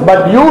knows,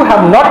 but you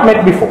have not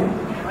met before.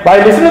 While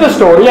listening to the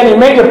story, an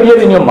image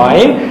appears in your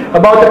mind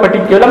about a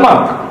particular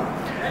monk.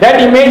 That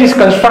image is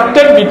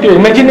constructed with your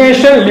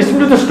imagination. Listen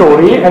to the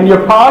story, and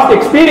your past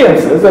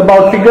experiences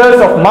about figures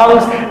of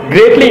monks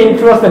greatly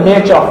influence the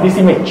nature of this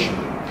image.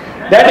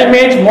 That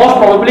image most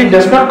probably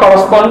does not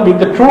correspond with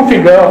the true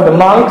figure of the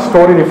monk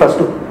story refers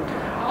to.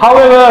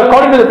 However,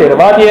 according to the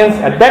Theravādians,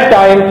 at that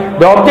time,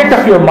 the object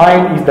of your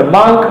mind is the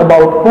monk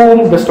about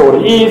whom the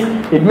story is.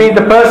 It means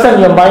the person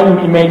your mind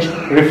image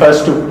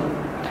refers to.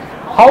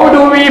 How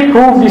do we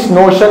prove this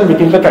notion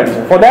within the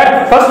tradition? For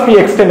that, first we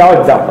extend our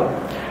example.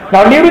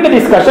 Now, during the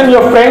discussion,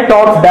 your friend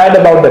talks bad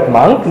about that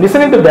monk.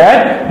 Listening to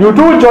that, you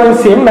too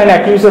joins him and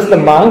accuses the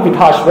monk with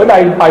harsh words.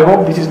 I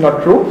hope this is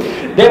not true.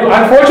 Then,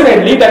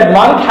 unfortunately, that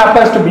monk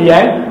happens to be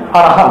an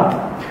Arahant.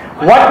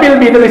 What will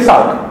be the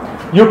result?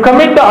 You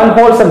commit the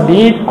unwholesome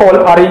deed called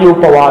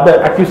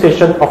Ārammaṇa,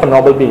 accusation of a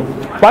noble being.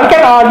 One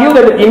can argue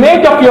that the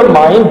image of your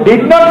mind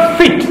did not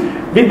fit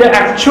with the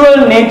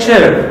actual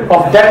nature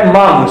of that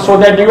monk, so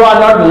that you are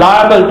not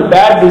liable to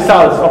bad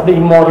results of the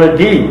immoral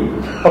deed.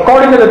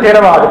 According to the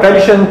Theravāda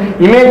tradition,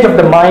 image of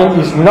the mind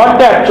is not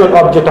the actual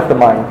object of the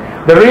mind.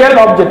 The real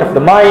object of the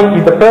mind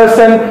is the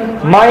person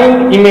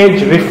mind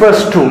image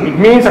refers to. It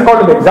means,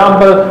 according to the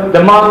example,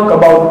 the monk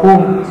about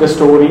whom the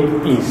story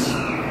is.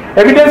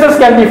 Evidences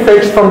can be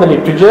fetched from the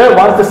literature.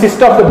 Once the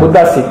sister of the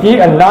Buddha's city,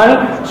 a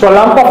nun, saw a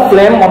lump of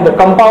phlegm on the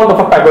compound of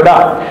a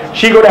pagoda.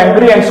 She got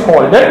angry and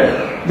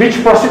scolded,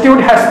 which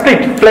prostitute has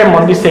split phlegm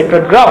on the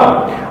sacred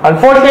ground.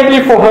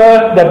 Unfortunately for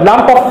her, that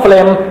lump of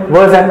phlegm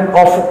was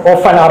of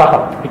an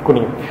Arahant,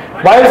 Bhikkhuni.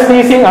 While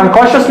sneezing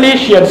unconsciously,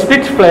 she had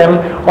split phlegm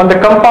on the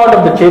compound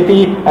of the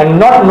cheti and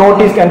not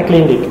noticed and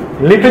cleaned it.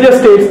 Literature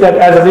states that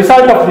as a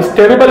result of this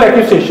terrible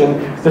accusation,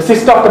 the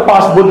sister of the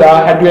past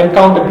Buddha had to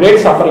encounter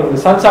great suffering in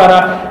the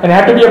samsara and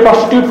had to be a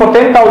prostitute for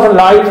 10,000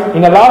 lives.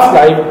 In her last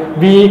life,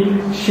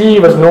 she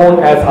was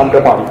known as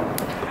Ārammaṇa.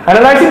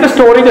 Analyzing the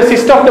story, the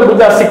sister of the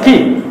Buddha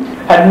Sikhi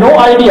had no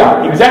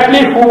idea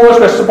exactly who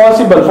was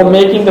responsible for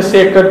making the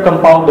sacred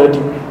compound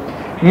dirty.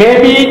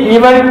 Maybe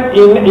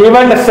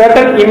even a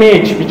certain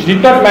image which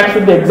did not match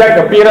with the exact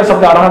appearance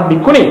of the Arahant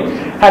Bhikkhuni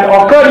had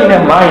occurred in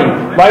her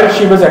mind while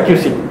she was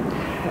accusing.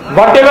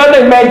 Whatever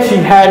the image she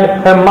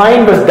had, her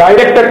mind was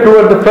directed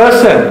toward the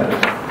person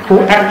who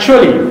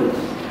actually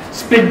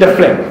split the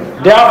phlegm.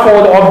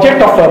 Therefore, the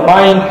object of her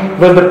mind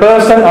was the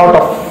person out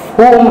of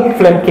whom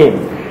phlegm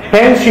came.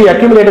 Hence, she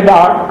accumulated the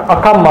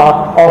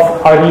karma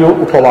of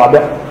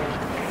Ārammaṇa.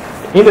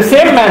 In the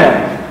same manner,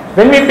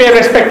 when we pay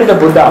respect to the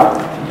Buddha,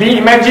 we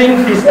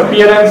imagine his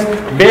appearance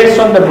based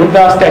on the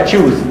Buddha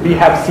statues we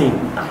have seen.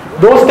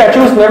 Those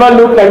statues never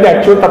look like the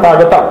actual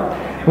Tathagata.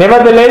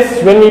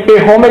 Nevertheless, when we pay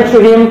homage to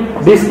him,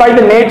 despite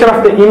the nature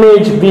of the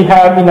image we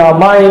have in our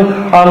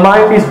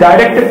mind is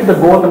directed to the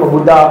Gautama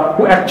Buddha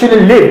who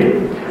actually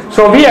lived.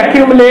 So we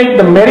accumulate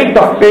the merit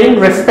of paying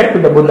respect to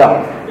the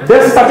Buddha.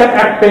 Thus, such an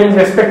act paying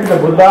respect to the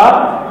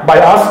Buddha by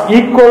us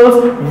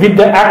equals with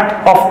the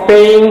act of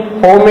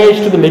paying homage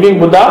to the living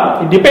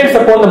Buddha. It depends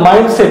upon the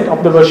mindset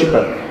of the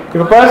worshipper. If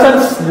a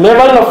person's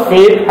level of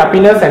faith,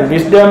 happiness and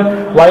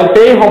wisdom while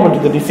paying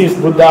homage to the deceased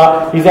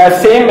Buddha is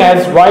as same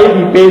as while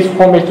he pays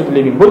homage to the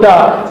living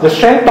Buddha, the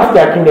strength of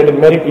the accumulated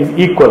merit is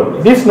equal.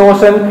 This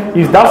notion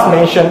is thus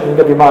mentioned in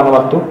the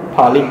Vimanavattu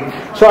Pali.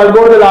 So I'll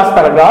go to the last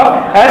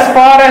paragraph. As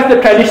far as the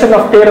tradition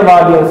of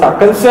Theravādians are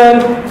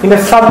concerned, in a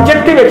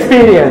subjective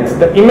experience,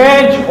 the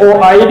image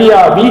or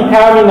idea we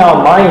have in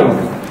our mind,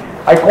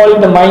 I call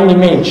it the mind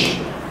image,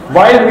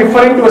 while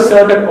referring to a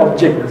certain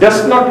object,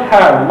 does not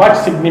have much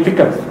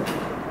significance.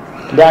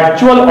 The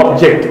actual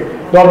object,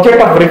 the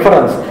object of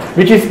reference,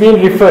 which is being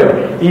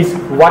referred, is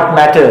what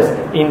matters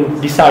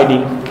in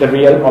deciding the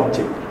real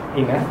object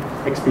in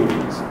an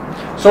experience.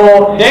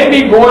 So then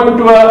we go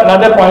into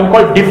another point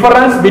called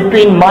difference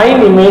between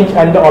mind image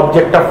and the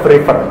object of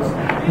reference.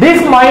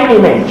 This mind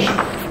image,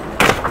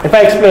 if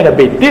I explain a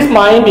bit, this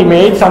mind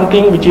image,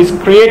 something which is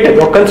created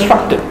or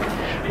constructed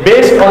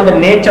based on the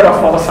nature of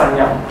our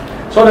sanya.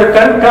 So the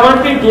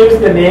commentary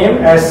gives the name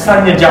as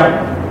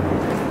sanyajam.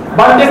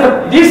 But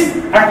this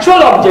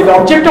actual object, the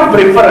object of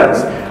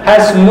reference,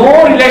 has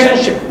no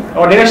relationship,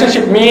 or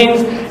relationship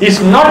means is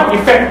not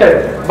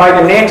affected by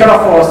the nature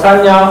of our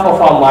sanya,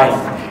 of our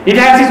mind. It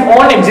has its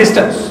own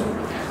existence.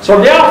 So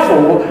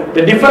therefore,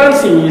 the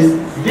difference is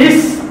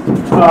this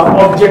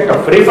object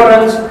of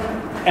reference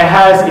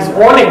has its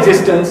own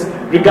existence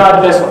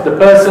regardless of the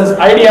person's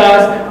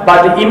ideas,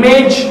 but the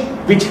image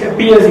which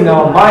appears in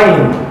our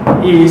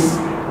mind is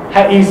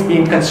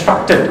being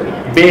constructed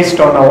based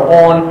on our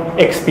own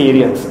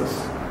experiences.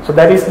 So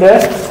that is the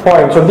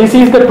point. So this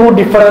is the two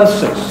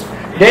differences.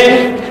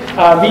 Then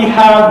we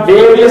have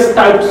various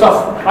types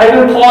of, I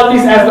will call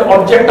this as the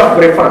object of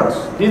reference.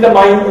 This is the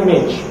mind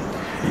image.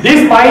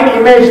 This mind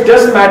image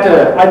does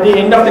matter. At the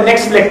end of the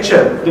next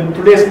lecture,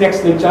 today's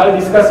next lecture, I will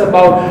discuss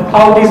about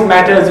how this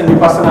matters in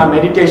Vipassana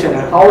meditation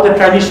and how the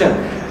tradition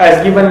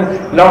has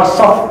given lots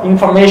of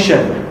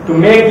information to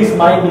make this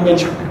mind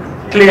image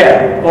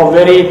clear or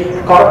very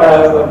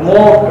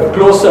more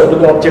closer to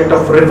the object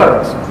of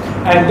reference.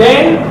 And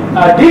then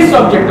this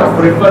object of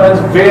reference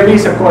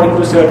varies according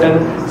to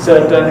certain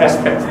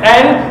aspects.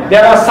 And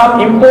there are some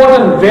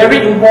important,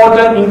 very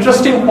important,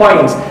 interesting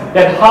points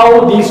that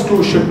how these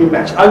two should be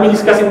matched. I'll be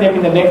discussing them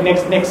in the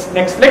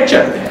next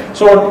lecture.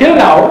 So till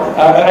now,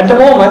 at the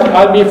moment,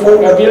 I want to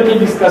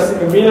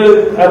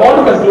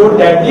conclude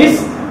that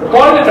this,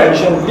 according to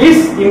tradition,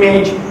 this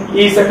image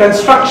is a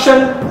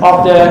construction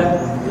of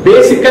the.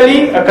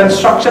 Basically a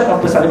construction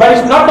of the sanya, but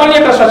it's not only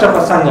a construction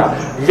of the sanya.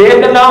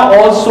 Vedana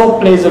also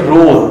plays a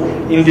role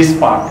in this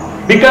part,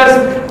 because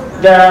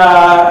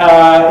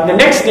the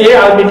next day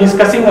I'll be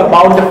discussing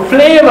about the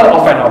flavor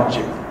of an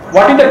object.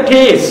 What is the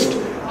taste?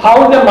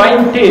 How the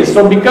mind tastes.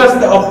 So because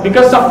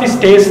of this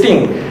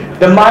tasting,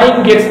 the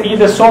mind gets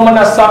either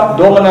somanasa,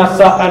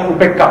 domanasa, and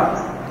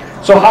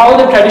upekka. So how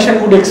the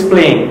tradition would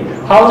explain,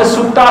 how the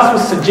suttas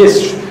would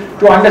suggest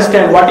to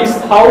understand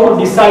how to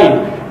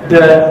decide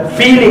the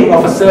feeling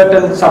of a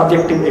certain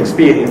subjective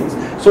experience.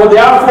 So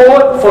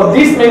therefore, for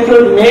this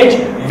mental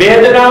image,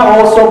 Vedana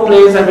also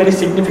plays a very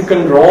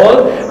significant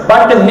role,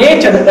 but the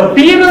nature, the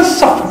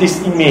appearance of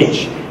this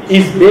image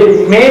is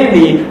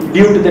mainly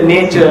due to the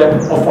nature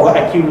of our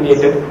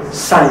accumulated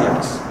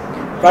sanyas.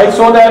 Right?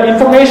 So the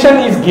information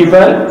is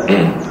given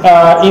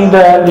in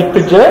the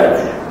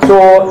literature.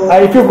 So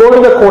if you go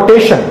to the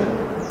quotation,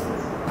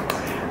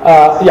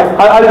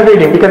 I'll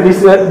read it because this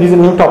is a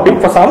new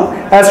topic for some.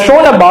 As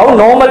shown above,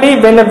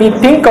 normally when we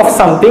think of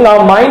something,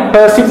 our mind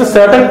perceives a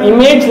certain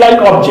image-like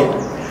object.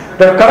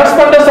 The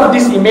correspondence of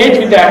this image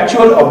with the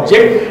actual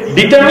object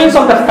determines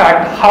on the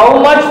fact how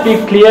much we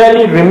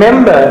clearly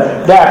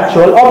remember the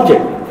actual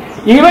object.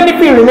 Even if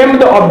we remember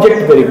the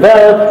object very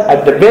well,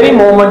 at the very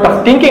moment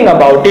of thinking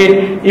about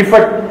it, if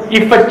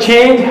a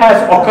change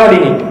has occurred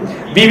in it,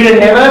 we will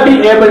never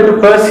be able to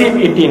perceive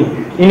it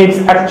in its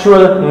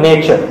actual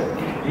nature.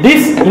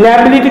 This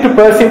inability to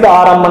perceive the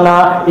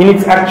Ārammaṇa in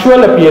its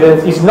actual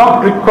appearance is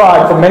not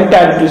required for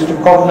mentalities to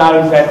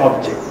cognize an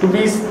object.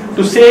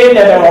 To say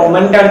that our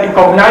mentality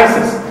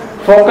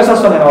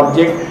focuses on an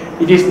object,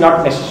 it is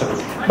not necessary.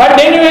 But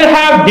then you will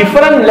have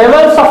different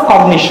levels of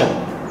cognition.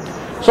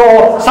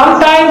 So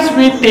sometimes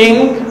we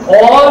think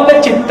all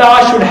the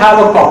chitta should have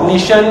a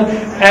cognition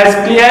as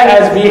clear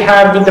as we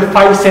have with the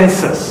five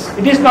senses.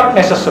 It is not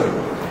necessary.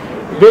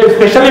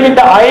 Especially with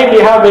the eye, we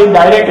have very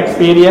direct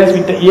experience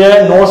with the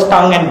ear, nose,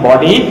 tongue and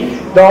body.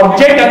 The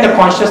object and the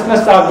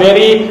consciousness are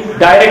very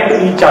direct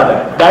to each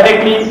other,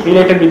 directly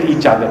related with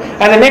each other.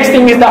 And the next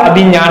thing is the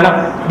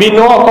abhiññāna. We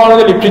know according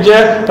to the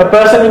literature, a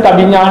person with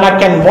abhiññāna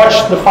can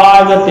watch the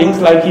far other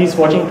things like he is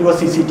watching to a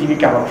CCTV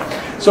camera.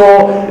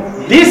 So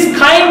this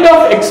kind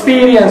of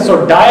experience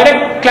or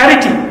direct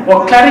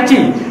clarity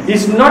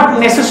is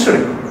not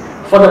necessary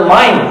for the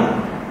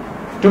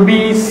mind to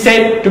be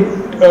said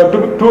to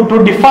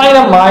define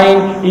a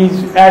mind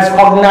is as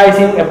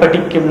cognizing a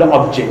particular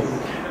object.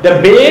 The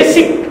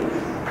basic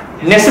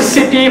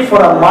necessity for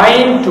a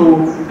mind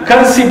to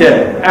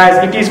consider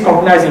as it is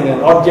cognizing an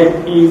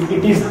object is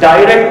it is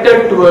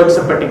directed towards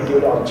a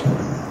particular object.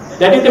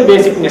 That is the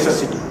basic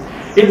necessity.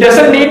 It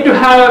doesn't need to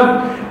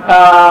have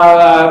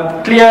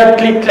clear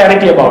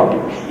clarity about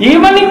it.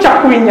 Even in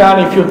Chakku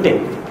Viññāna, if you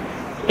think,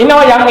 in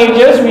our young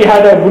ages we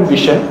had a good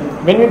vision.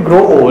 When we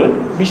grow old,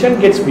 vision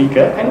gets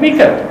weaker and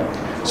weaker.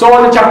 So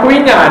the Chakku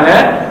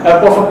Viññāna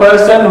of a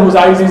person whose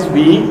eyes is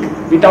weak,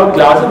 without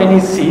glasses, when he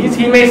sees,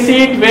 he may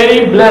see it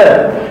very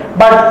blurred.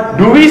 But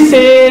do we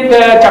say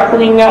the Chakku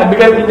Viññāna,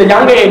 because in the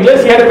younger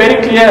ages he had a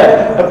very clear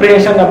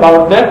apprehension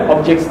about the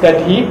objects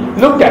that he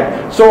looked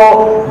at. So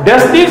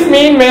does this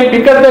mean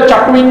because the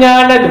Chakku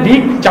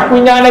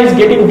Viññāna is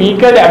getting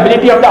weaker, the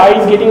ability of the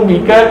eye is getting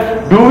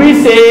weaker, do we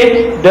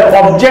say the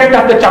object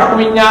of the Chakku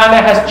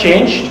Viññāna has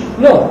changed?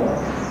 No.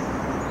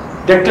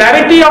 The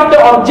clarity of the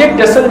object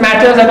doesn't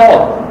matter at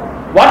all.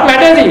 What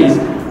matters is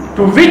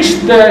to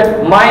which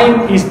the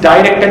mind is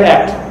directed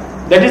at.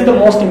 That is the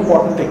most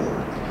important thing.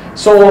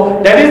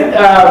 So that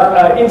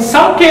is in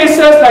some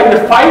cases like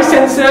the five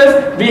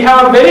senses we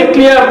have very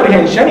clear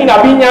apprehension. In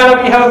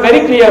abhiññāna we have a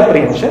very clear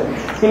apprehension.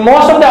 In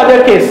most of the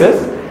other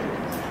cases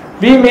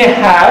we may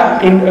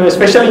have,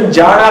 especially in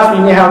jhanas,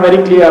 we may have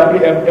very clear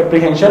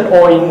apprehension,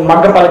 or in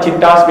Maggapala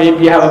Chittas, where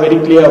we have a very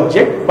clear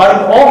object. But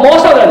in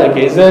most of the other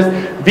cases,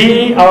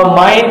 our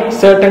mind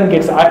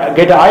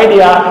get an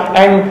idea,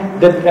 and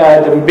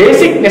the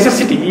basic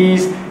necessity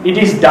is it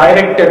is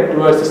directed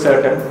towards a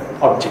certain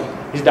object.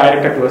 It's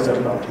directed towards a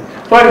certain object.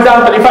 For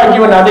example, if I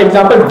give another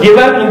example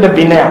given in the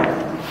Vinaya.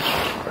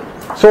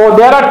 So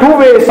there are two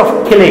ways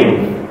of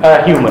killing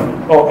a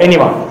human or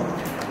anyone.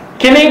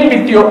 Killing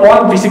with your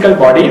own physical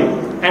body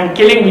and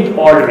killing with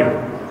ordering.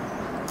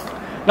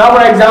 Now,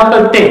 for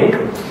example, think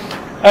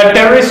a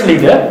terrorist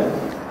leader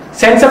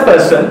sends a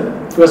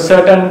person to a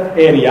certain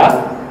area,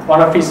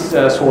 one of his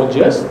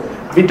soldiers,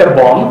 with a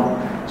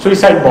bomb,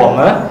 suicide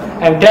bomber,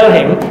 and tell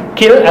him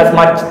kill as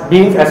much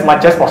beings as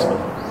much as possible.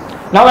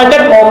 Now, at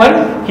that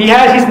moment,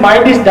 his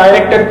mind is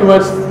directed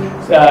towards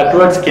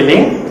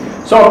killing.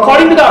 So,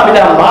 according to the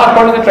Abhidhamma,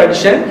 according to the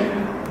tradition,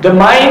 the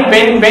mind,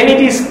 when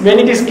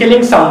it is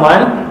killing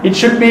someone, it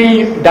should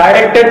be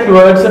directed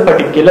towards a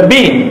particular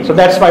being. So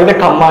that's why the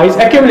karma is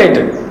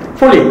accumulated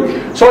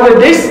fully. So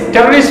this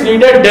terrorist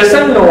leader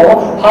doesn't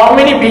know how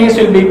many beings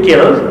will be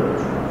killed,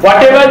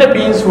 whatever the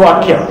beings who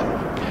are killed.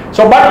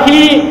 So, but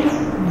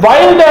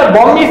while the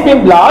bomb is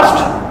being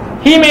blasted,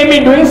 he may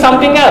be doing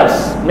something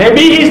else.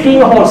 Maybe he is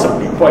doing a wholesome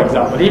thing. For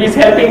example, he is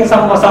helping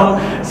some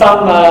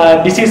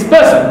deceased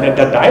person. At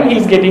that time, he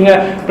is getting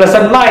a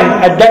pleasant mind.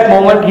 At that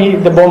moment,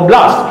 the bomb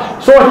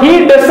blasts. So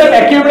he doesn't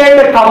accumulate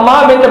the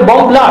karma when the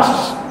bomb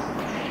blasts.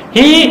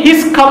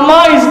 His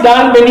karma is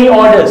done when he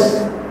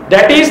orders.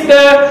 That is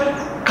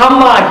the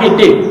karma he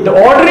did. The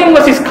ordering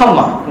was his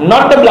karma,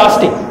 not the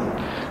blasting.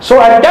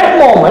 So at that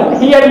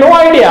moment, he had no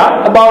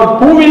idea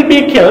about who will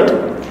be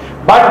killed.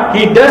 But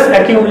he does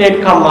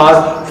accumulate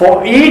karmas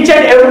for each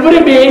and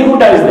every being who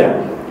dies there.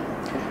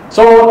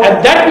 So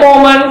at that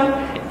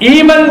moment,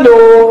 even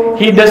though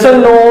he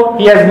doesn't know,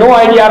 he has no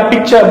idea,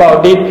 picture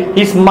about it,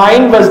 his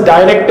mind was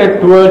directed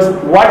towards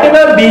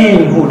whatever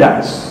being who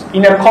dies,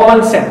 in a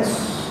common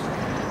sense.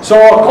 So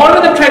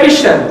according to the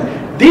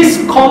tradition,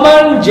 this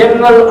common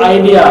general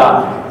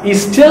idea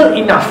is still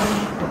enough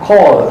to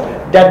call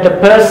that the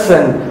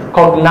person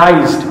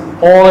cognized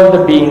all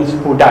the beings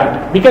who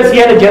died, because he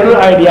had a general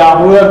idea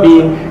who were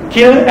being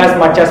killed as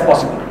much as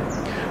possible.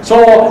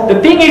 So the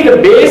thing is, the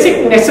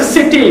basic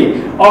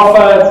necessity of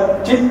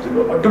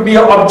to be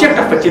an object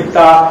of a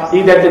chitta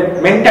is that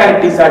the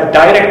mentalities are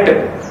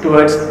directed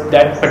towards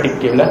that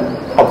particular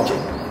object.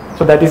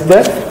 So that is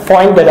the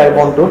point that I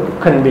want to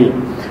convey.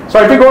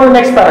 So if we go to the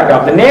next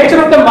paragraph, the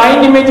nature of the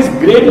mind image is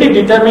greatly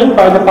determined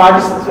by the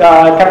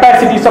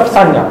capacities of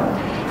sanya.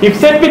 If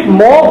said with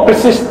more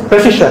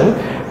precision,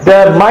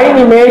 the mind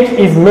image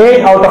is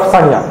made out of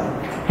sanya,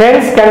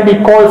 hence can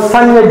be called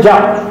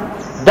sanyaja.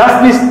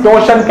 Thus this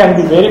notion can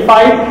be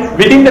verified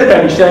within the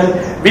tradition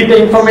with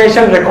the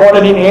information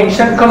recorded in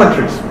ancient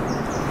commentaries.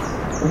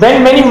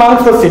 When many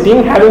monks were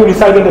sitting, having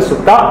recited the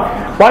sutta,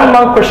 one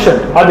monk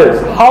questioned others,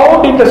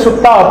 "How did the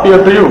sutta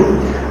appear to you?"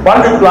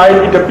 One replied,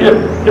 "It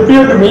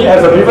appeared to me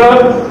as a river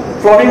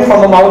flowing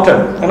from a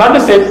mountain."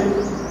 Another said,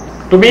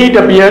 "To me it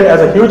appeared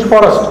as a huge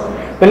forest."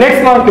 The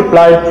next monk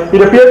replied,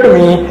 "It appeared to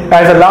me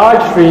as a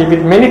large tree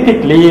with many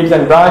thick leaves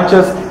and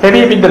branches,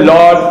 heavy with the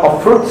load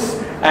of fruits,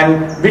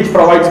 and which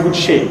provides good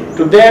shade."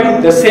 To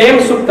them, the same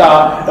sutta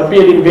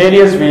appeared in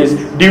various ways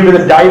due to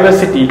the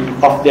diversity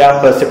of their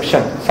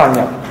perception,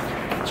 sanya.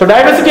 So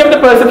diversity of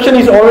the perception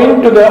is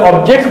owing to the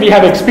objects we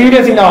have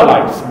experienced in our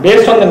lives.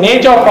 Based on the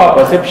nature of our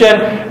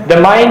perception, the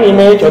mind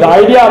image or the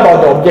idea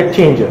about the object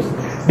changes.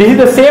 This is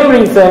the same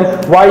reason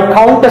why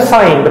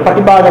countersign, the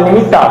Patibhaga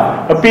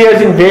Nimitta,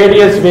 appears in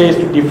various ways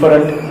to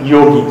different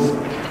yogis.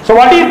 So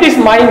what is this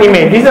mind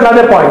image? This is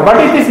another point. What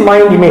is this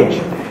mind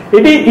image?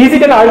 Is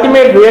it an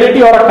ultimate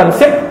reality or a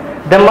concept?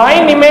 The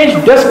mind image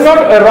does not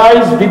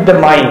arise with the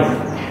mind.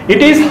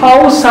 It is how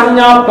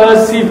sanya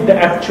perceives the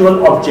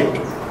actual object.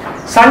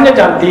 Sanya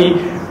janti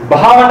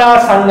bhavana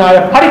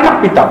sanyaya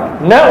parikapita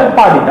na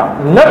upadita,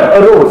 not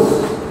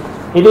arose.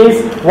 It is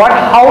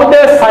how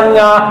the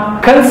sanya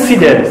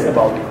considers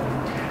about it.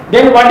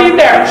 Then what is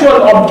the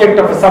actual object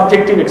of a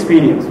subjective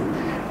experience?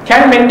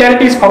 Can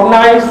mentalities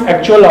cognize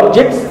actual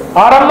objects?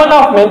 Ārammaṇa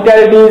of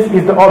mentalities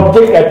is the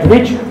object at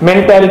which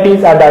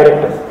mentalities are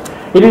directed.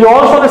 It is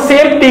also the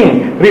same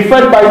thing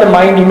referred by the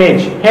mind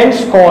image,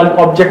 hence called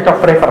object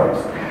of reference.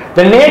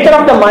 The nature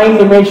of the mind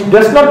image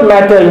does not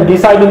matter in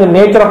deciding the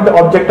nature of the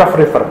object of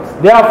reference.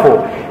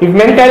 Therefore, if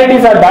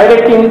mentalities are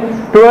directing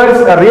towards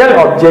a real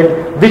object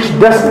which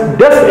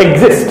does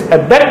exist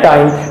at that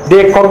time,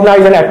 they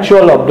cognize an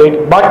actual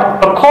object,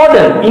 but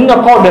in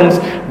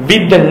accordance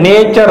with the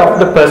nature of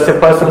the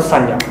person's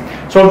sanya.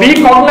 So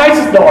we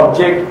cognize the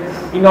object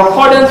in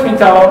accordance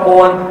with our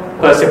own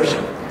perception.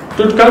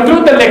 To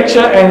conclude the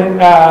lecture and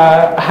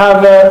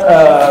have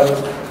an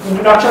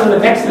introduction to the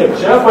next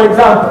lecture, for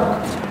example,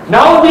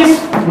 now this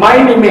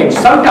mind image,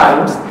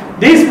 sometimes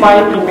this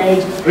mind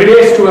image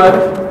relates to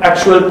an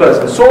actual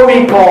person. So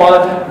we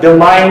call the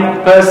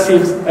mind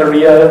perceives a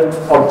real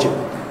object.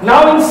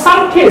 Now in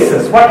some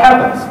cases, what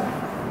happens?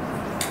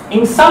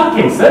 in some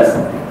cases,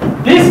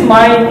 this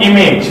mind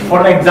image,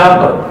 for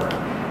example,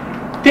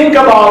 think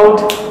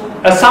about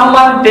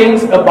someone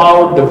thinks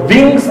about the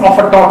wings of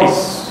a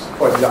tortoise,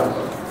 for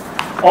example,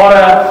 or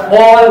an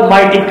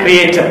almighty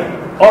creator,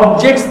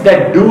 objects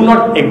that do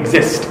not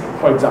exist,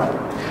 for example.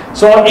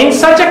 So in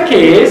such a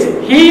case,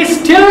 he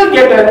still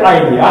get an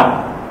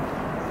idea,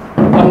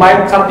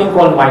 something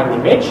called mind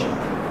image,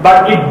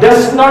 but it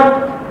does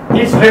not,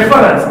 its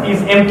reference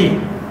is empty.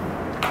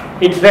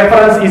 Its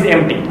reference is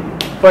empty.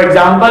 For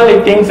example,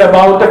 it thinks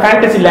about a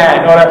fantasy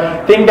land or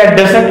a thing that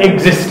doesn't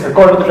exist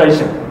according to the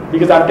tradition,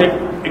 because I'm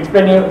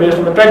explaining based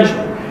on the tradition.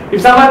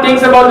 If someone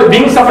thinks about the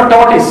wings of a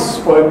tortoise,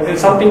 or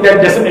something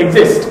that doesn't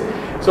exist,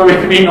 so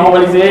we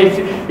normally say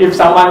if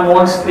someone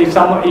wants, if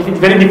it's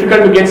very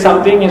difficult to get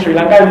something in Sri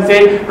Lanka, we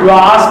say you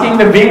are asking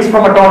the wings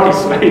from a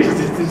tortoise. Right?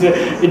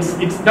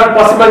 It's not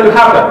possible to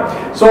happen.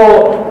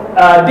 So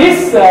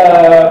this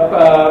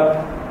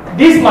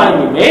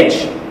mind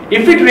image,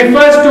 if it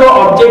refers to an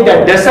object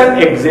that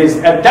doesn't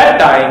exist at that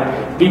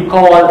time, we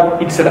call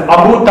it's an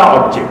abhuta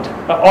object,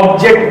 an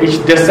object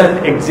which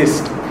doesn't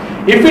exist.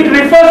 If it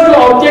refers to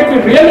an object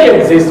which really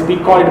exists, we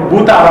call it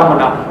bhuta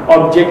ārammaṇa,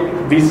 object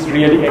which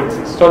really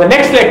exists. So the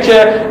next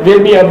lecture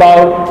will be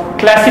about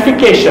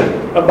classification,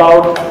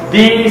 about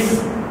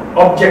these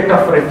object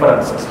of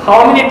references.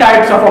 How many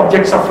types of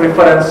objects of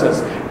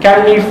references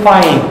can we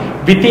find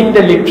within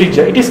the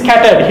literature? It is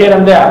scattered here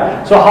and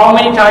there. So how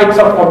many types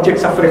of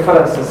objects of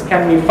references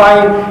can we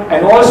find?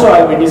 And also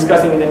I will be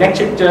discussing in the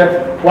next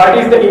lecture what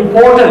is the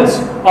importance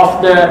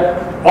of the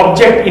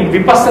object in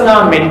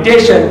vipassana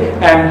meditation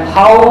and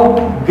how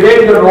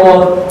great the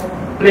role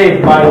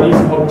played by this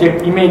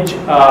object image,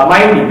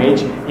 mind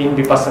image in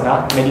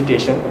vipassana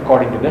meditation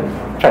according to the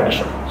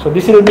tradition. So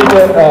this will be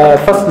the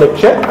first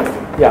lecture.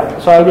 Yeah,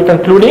 so I'll be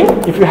concluding.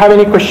 If you have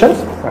any questions.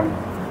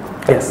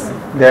 Yes.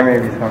 There may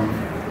be some.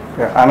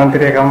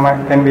 Anantariya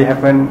karma can be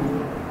happen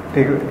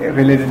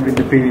related with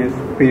the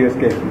previous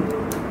case.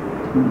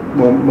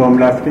 Bomb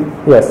blasting.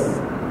 Yes.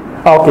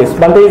 Okay. So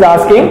Bante is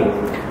asking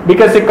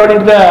because according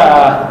to the,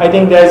 I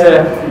think there's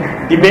a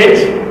debate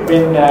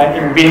in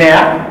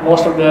Vinaya.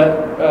 Most of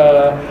the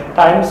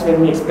times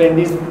when we explain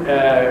this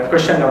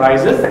question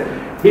arises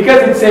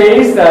because it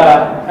says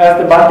as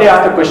the Bante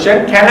asked the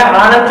question, can an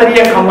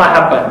anantariya karma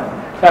happen?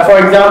 For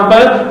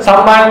example,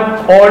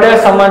 someone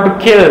orders someone to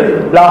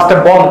kill, blast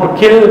a bomb to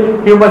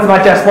kill humans as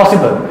much as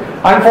possible.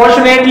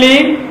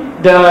 Unfortunately,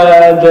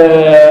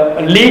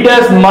 the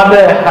leader's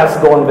mother has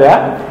gone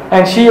there,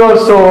 and she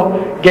also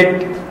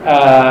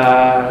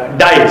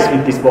dies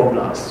with this bomb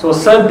blast. So,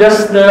 sir,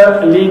 does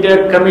the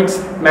leader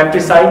commits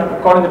matricide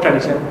according to the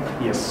tradition?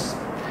 Yes.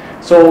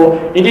 So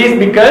it is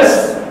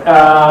because,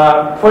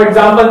 for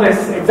example,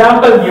 this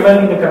example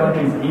given in the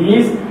commentaries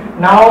is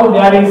now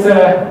there is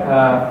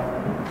a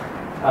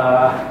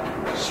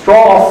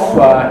straw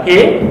of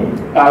hay,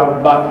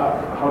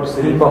 how to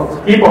say heap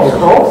of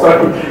straw,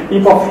 sorry,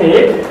 heap of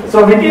hay.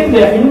 So within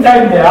the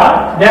inside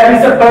there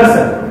is a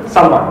person,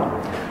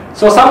 someone.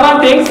 So someone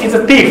thinks it's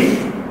a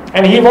thief,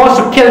 and he wants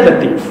to kill the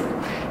thief.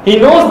 He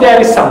knows there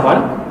is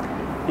someone.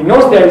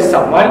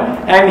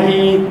 And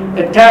he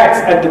attacks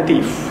at the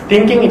thief,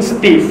 thinking it's a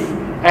thief,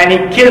 and he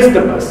kills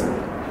the person.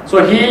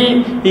 So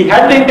he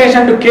had the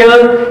intention to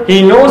kill.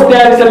 He knows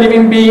there is a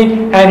living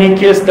being, and he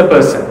kills the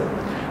person.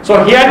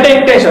 So he had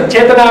the intention,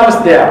 Chetana was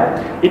there,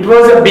 it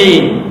was a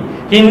being,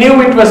 he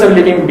knew it was a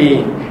living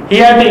being, he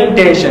had the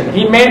intention,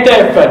 he made the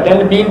effort and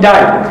the being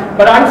died.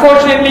 But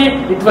unfortunately,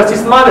 it was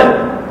his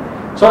mother.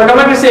 So the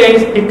commentary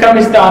says, he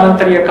commits the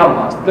anantariya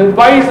karma.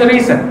 Why is the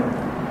reason?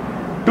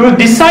 To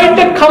decide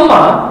the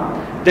karma,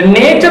 the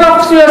nature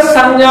of your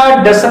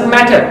sanya doesn't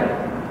matter.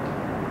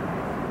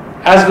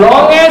 As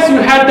long as you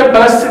had the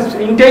person's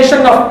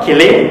intention of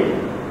killing,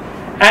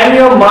 and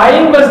your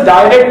mind was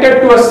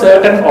directed to a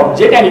certain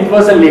object and it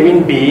was a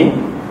living being,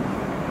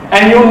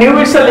 and you knew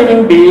it's a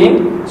living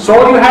being,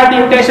 so you had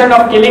the intention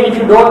of killing. If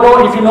you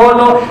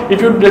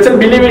doesn't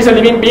believe it's a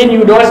living being,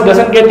 you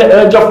doesn't get the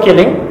urge of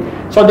killing,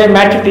 so they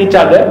match with each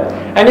other,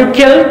 and you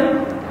kill.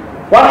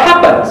 What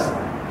happens?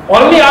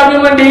 Only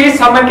argument is,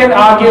 someone can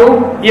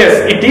argue,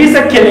 yes, it is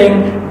a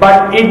killing,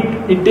 but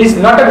it is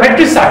not a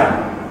matricide.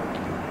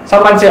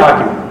 Someone say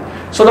argue.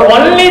 So the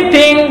only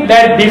thing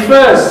that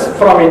differs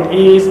from it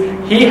is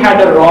he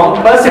had a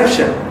wrong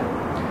perception.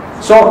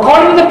 So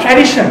according to the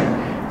tradition,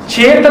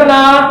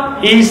 Chetana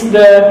is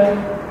the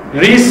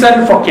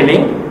reason for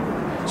killing.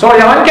 So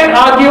one can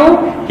argue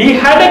he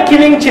had a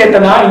killing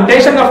Chetana,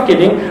 intention of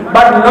killing,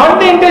 but not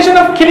the intention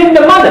of killing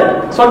the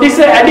mother. So this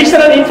is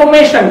additional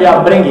information we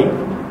are bringing.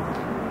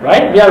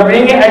 Right? We are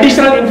bringing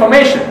additional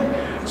information.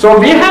 So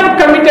we have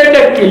committed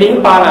a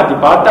killing,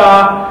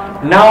 Panatipata.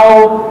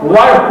 Now,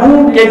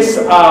 who is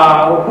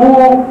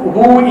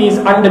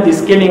under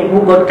this killing,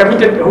 who got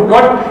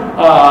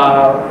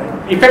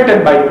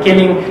affected by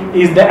killing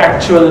is the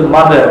actual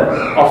mother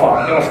of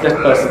that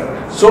person.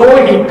 So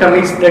he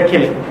commits the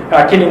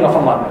killing of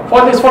a mother.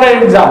 For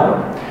an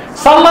example,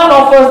 someone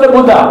offers the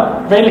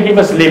Buddha while he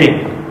was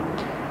living.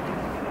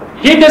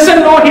 He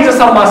doesn't know he's a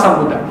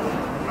Sammasambuddha.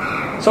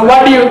 So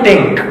what do you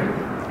think?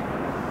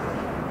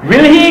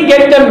 Will he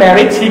get the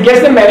merits? He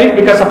gets the merit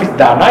because of his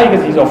dana,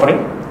 because he is offering.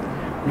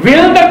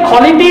 Will the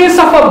qualities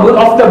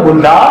of the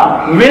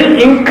Buddha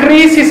will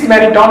increase his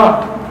merit or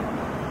not?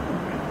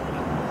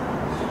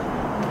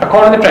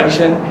 According to the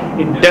tradition,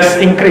 it does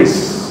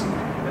increase.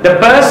 The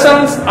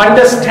person's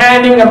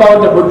understanding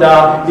about the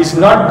Buddha is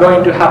not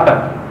going to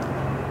happen.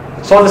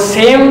 So the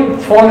same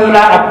formula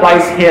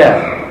applies here.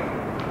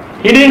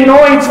 He didn't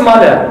know its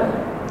mother.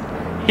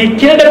 He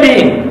killed a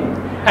being,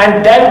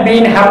 and that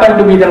being happened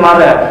to be the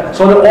mother.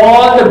 So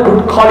all the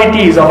good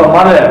qualities of a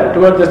mother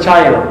towards the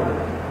child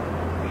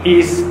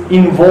is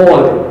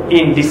involved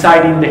in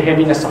deciding the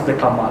heaviness of the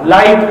karma.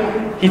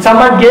 Like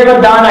someone gave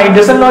a dana, he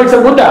doesn't know it's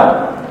a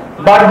Buddha.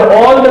 But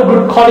all the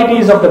good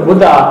qualities of the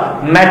Buddha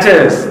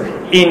matters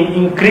in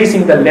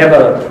increasing the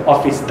level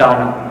of his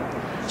dana.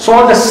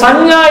 So the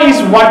sanya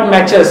is what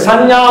matters.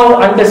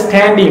 Sanya,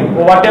 understanding,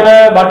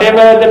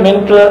 whatever the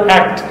mental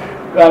act,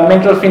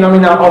 mental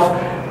phenomena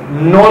of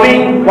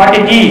knowing what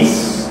it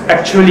is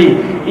actually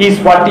is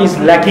what is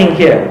lacking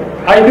here.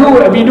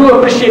 We do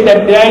appreciate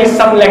that there is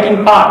some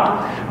lacking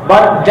part,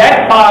 but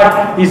that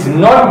part is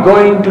not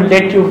going to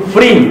let you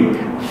free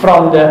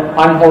from the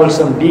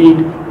unwholesome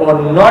deed, or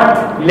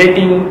not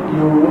letting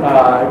you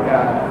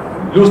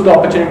lose the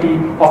opportunity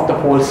of the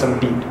wholesome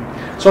deed.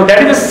 So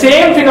that is the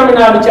same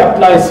phenomena which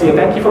applies here.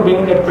 Thank you for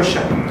bringing that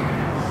question.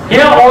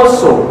 Here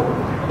also,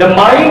 the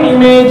mind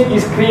image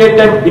is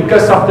created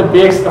because of the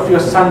base of your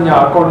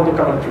sanya, according to the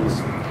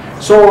commentaries.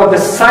 So the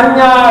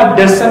sanya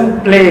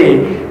doesn't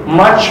play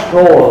much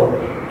role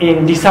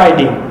in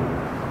deciding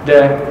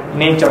the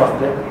nature of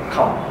the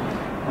karma.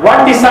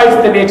 What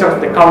decides the nature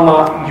of the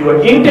karma?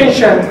 Your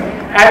intention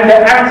and the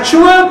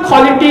actual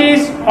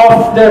qualities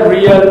of the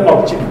real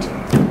object.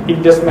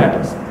 It just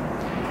matters.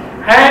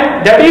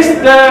 And that is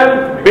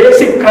the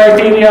basic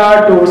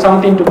criteria to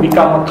something to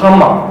become a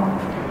karma.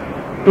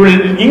 To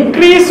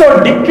increase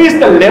or decrease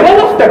the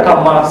level of the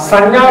karma,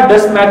 sanya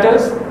does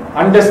matters,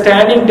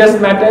 understanding does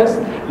matters,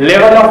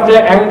 level of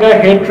the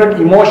anger,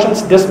 hatred,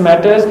 emotions does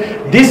matters.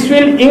 This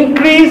will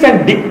increase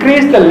and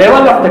decrease the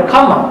level of the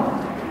karma.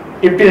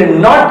 It will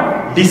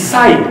not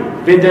decide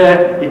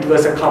whether it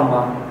was a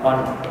karma or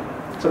not.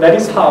 So that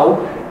is how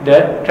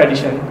the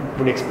tradition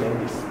would explain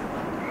this.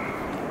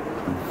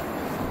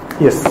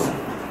 Yes.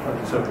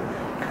 So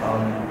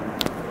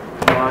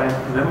my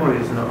memory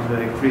is not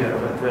very clear,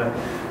 but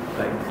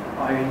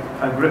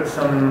I read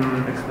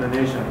some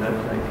explanation that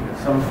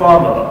some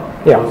farmer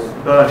was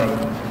burning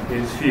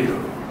his field,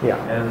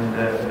 and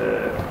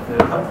the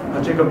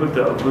Pacheka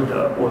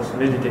Buddha was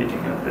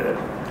meditating at there,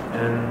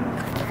 and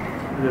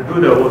the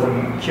Buddha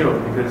wasn't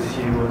killed because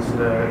he was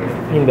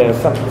in the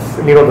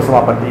Nirodha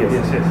Samapatti.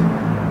 Yes.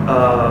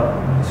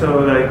 So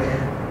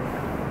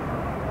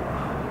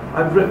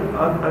I've read,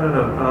 I don't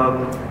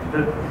know,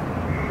 that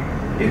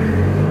if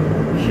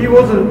he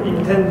wasn't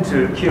intended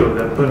to kill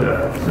the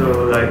Buddha,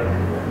 so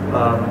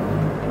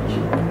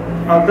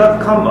at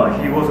that karma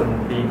he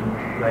wasn't being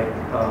kind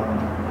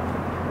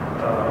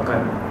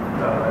of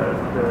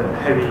the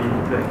heavy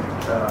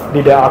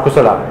did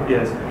akusala?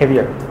 Yes,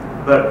 heavier.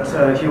 But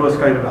he was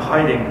kind of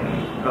hiding.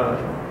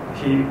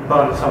 He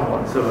burned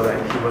someone, so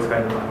he was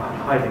kind of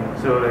hiding.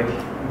 So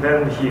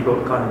then he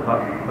got kind of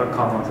a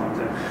karma or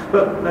something.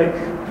 But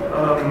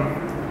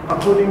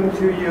according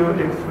to your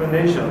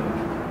explanation,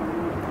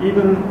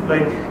 even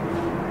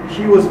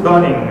he was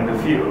burning in the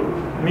field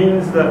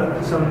means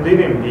that some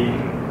living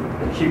being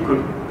he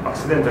could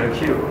accidentally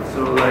kill.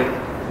 So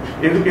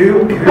if he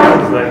was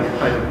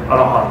kind of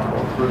Arahant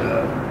or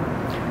Buddha.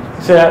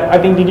 So I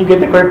think, did you get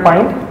the correct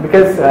point?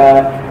 Because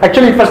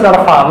actually it was not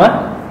a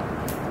farmer.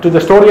 To the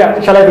story,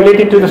 shall I relate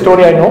it to the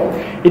story I know?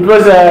 It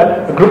was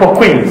a group of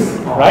queens,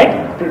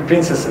 right?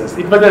 Princesses.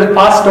 It was the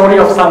past story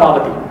of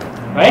Samavati,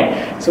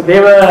 right? So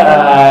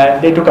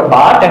they took a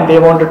bath and they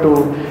wanted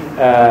to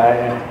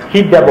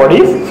heat their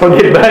bodies, so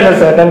they burned a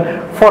certain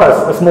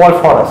forest, a small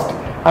forest.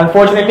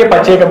 Unfortunately,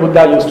 Pacheka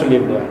Buddha used to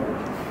live there,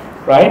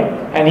 right?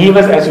 And he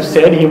was, as you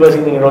said, he was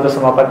in the Nirodha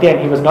Samapatti and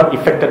he was not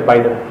affected by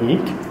the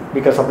heat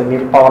because of the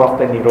power of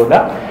the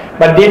Nirodha.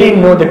 But they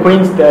didn't know, the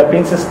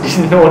princess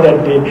didn't know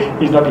that he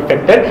is not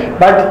affected.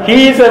 But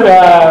he is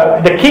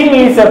the king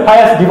is a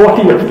pious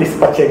devotee of this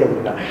Pacheka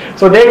Buddha.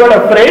 So they got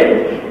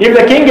afraid. If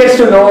the king gets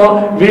to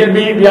know, we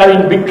are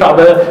in big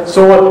trouble.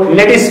 So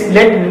let me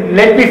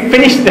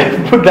finish the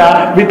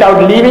Buddha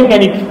without leaving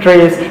any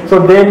trace. So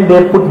then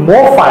they put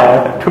more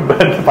fire to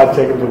burn the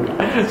Pacheka Buddha.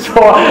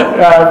 So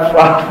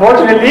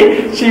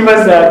unfortunately, he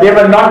was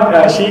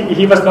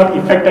not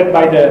affected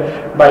by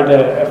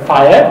the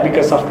fire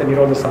because of the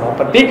Nirodha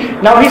Samapatti.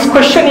 Now his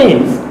question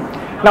is,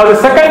 now the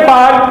second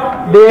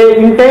part, they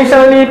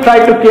intentionally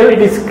try to kill,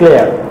 it is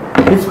clear.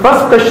 His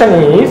first question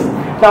is,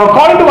 now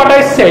according to what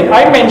I said,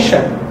 I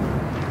mentioned,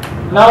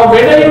 now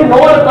whether you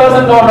know the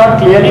person or not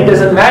clearly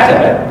doesn't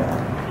matter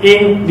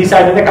in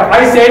deciding the karma.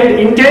 I said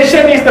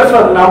intention is the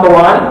first, number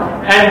one,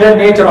 and the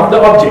nature of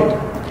the object.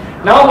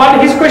 Now what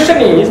his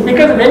question is,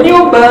 because when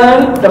you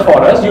burn the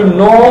forest, you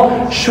know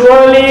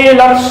surely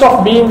lots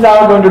of beings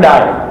are going to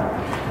die.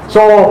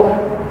 So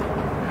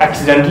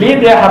accidentally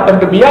they happen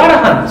to be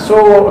Arahant.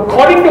 So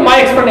according to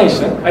my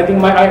explanation, I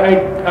think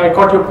I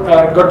got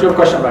your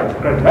question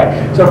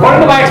right? So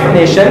according to my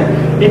explanation,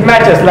 it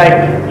matches.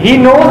 Like he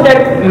knows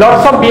that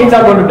lots of beings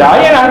are going to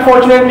die, and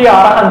unfortunately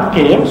Arahant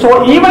came.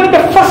 So even in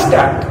the first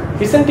act,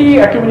 isn't he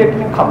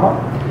accumulating karma?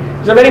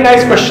 It's a very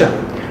nice question.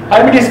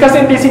 I'll be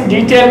discussing this in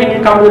detail when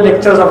you come to the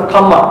lectures of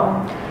karma.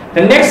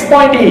 The next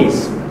point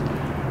is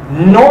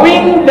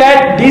knowing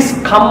that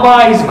this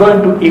karma is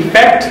going to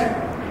affect,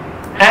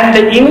 and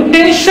the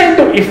intention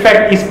to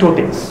effect is two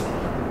things.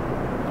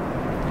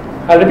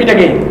 I'll repeat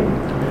again.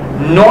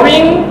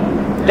 Knowing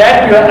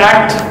that your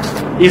act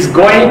is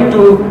going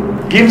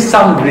to give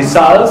some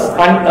results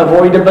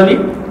unavoidably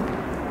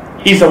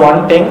is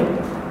one thing.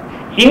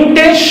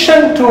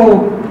 Intention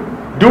to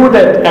do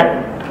that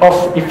act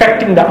of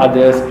affecting the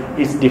others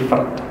is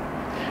different.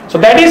 So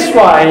that is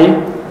why,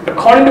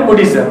 according to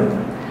Buddhism,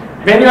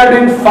 when you are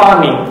doing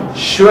farming,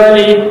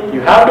 surely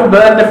you have to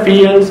burn the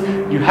fields,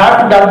 you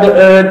have to dug the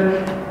earth,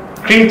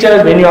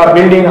 creatures, when you are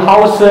building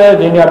houses,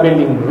 when you are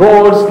building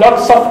roads,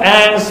 lots of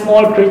ants,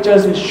 small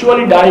creatures will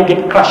surely die,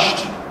 get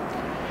crushed.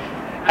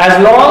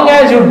 As long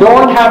as you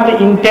don't have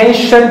the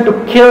intention to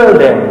kill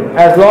them,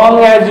 as long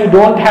as you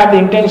don't have the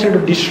intention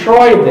to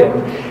destroy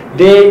them,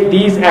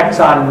 these acts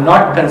are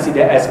not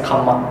considered as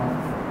karma.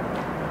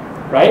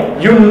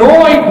 Right? You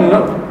know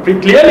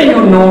it, clearly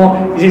you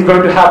know this is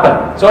going to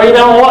happen. So in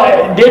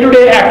our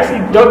day-to-day acts,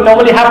 it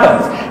normally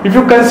happens. If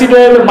you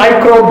consider the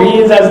micro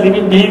beings as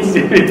living beings,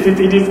 it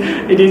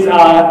is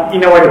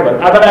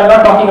inevitable. Otherwise, I'm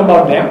not talking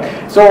about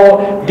them.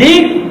 So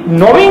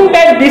knowing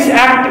that this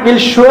act will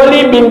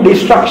surely bring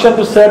destruction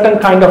to certain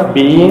kind of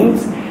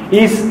beings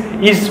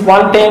is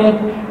one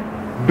thing.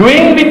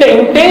 Doing with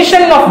the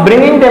intention of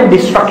bringing them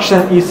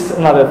destruction is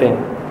another thing.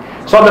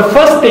 So the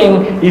first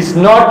thing is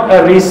not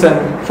a reason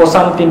for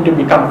something to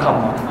become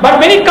karma. But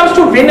when it comes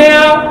to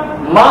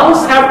Vinaya,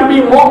 monks have to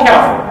be more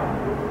careful.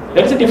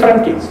 That is a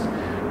different case.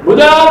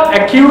 Buddha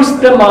accused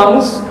the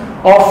monks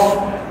of,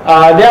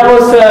 there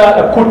was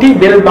a kuti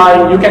built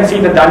by, you can see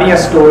the Daniya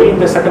story in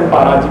the second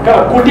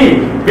Parajika, a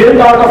kuti built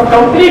out of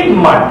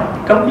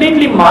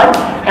completely mud,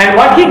 and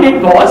what he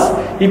did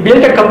was, he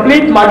built a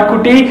complete mud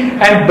kuti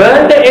and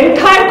burned the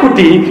entire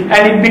kuti,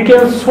 and it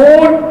became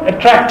so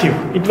attractive.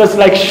 It was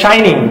like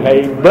shining.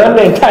 Like burned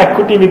the entire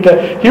kuti with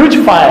a huge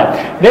fire.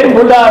 Then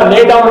Buddha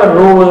laid down a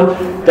rule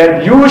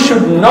that you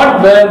should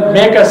not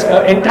make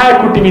an entire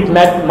kuti with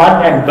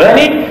mud and burn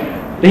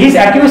it. His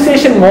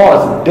accusation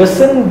was,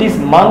 doesn't this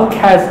monk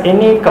has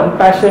any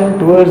compassion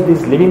towards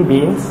these living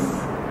beings?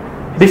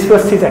 This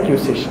was his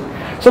accusation.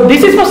 So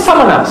this is for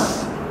samanas.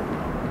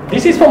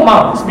 This is for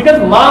monks,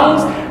 because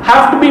monks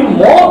have to be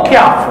more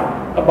careful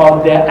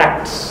about their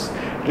acts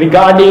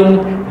regarding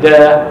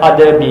the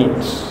other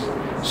beings.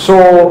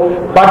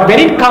 So, but when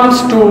it comes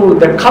to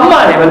the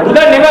karma level,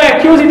 Buddha never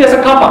accused it as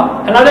a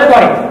karma. Another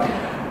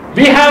point,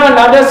 we have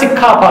another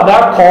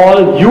sikkhapada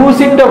called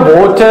using the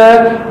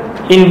water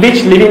in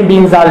which living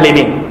beings are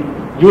living.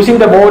 Using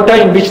the water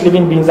in which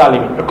living beings are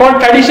living. The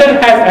tradition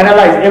has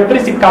analyzed every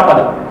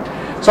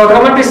sikkhapada. So the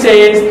commentary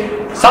says,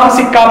 some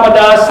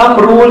sikkhapada, some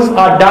rules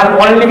are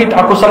done only with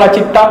akusala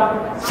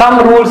chitta,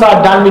 some rules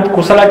are done with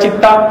kusala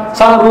chitta,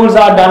 some rules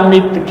are done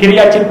with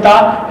kiriya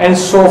chitta, and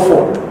so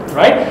forth.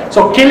 Right?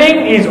 So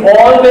killing is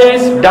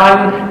always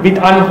done with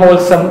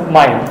unwholesome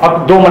mind,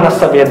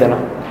 domanassa vedana.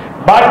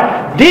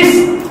 But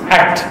this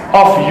act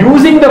of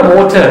using the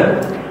water,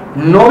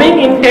 knowing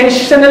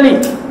intentionally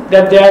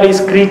that there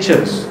is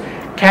creatures,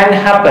 can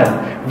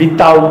happen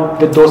without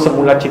the dosa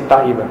mula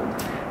chitta even.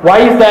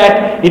 Why is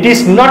that? It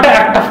is not an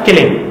act of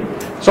killing.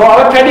 So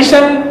our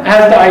tradition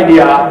has the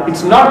idea,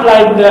 it's not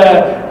like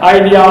the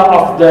idea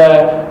of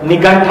the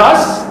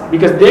Niganthas,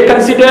 because they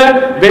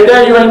consider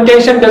whether your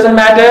intention doesn't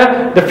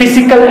matter, the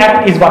physical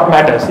act is what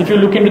matters. If you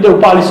look into the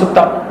Upali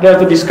Sutta, there's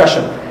the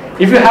discussion.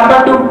 If you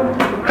happen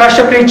to crush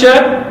a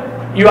creature,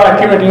 you are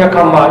accumulating a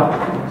karma.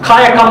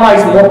 Kaya karma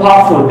is more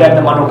powerful than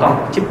the mano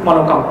karma, chit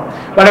mano karma.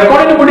 But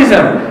according to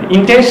Buddhism,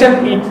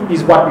 intention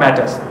is what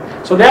matters.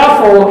 So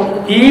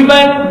therefore,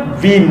 even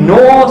we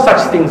know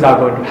such things are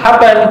going to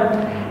happen,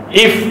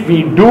 if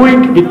we do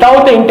it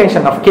without the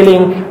intention of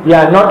killing, we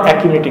are not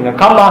accumulating a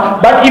karma.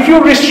 But if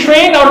you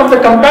restrain out of the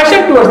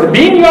compassion towards the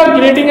being, you are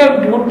creating a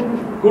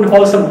good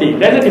wholesome being.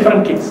 That is a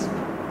different case.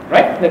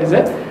 Right? That is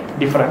a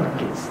different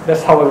case.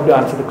 That's how I would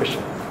answer the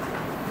question.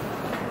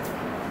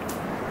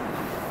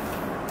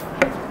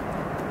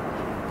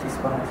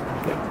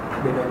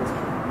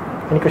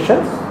 Any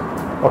questions?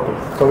 Okay.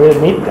 So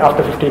we'll meet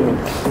after 15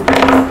 minutes.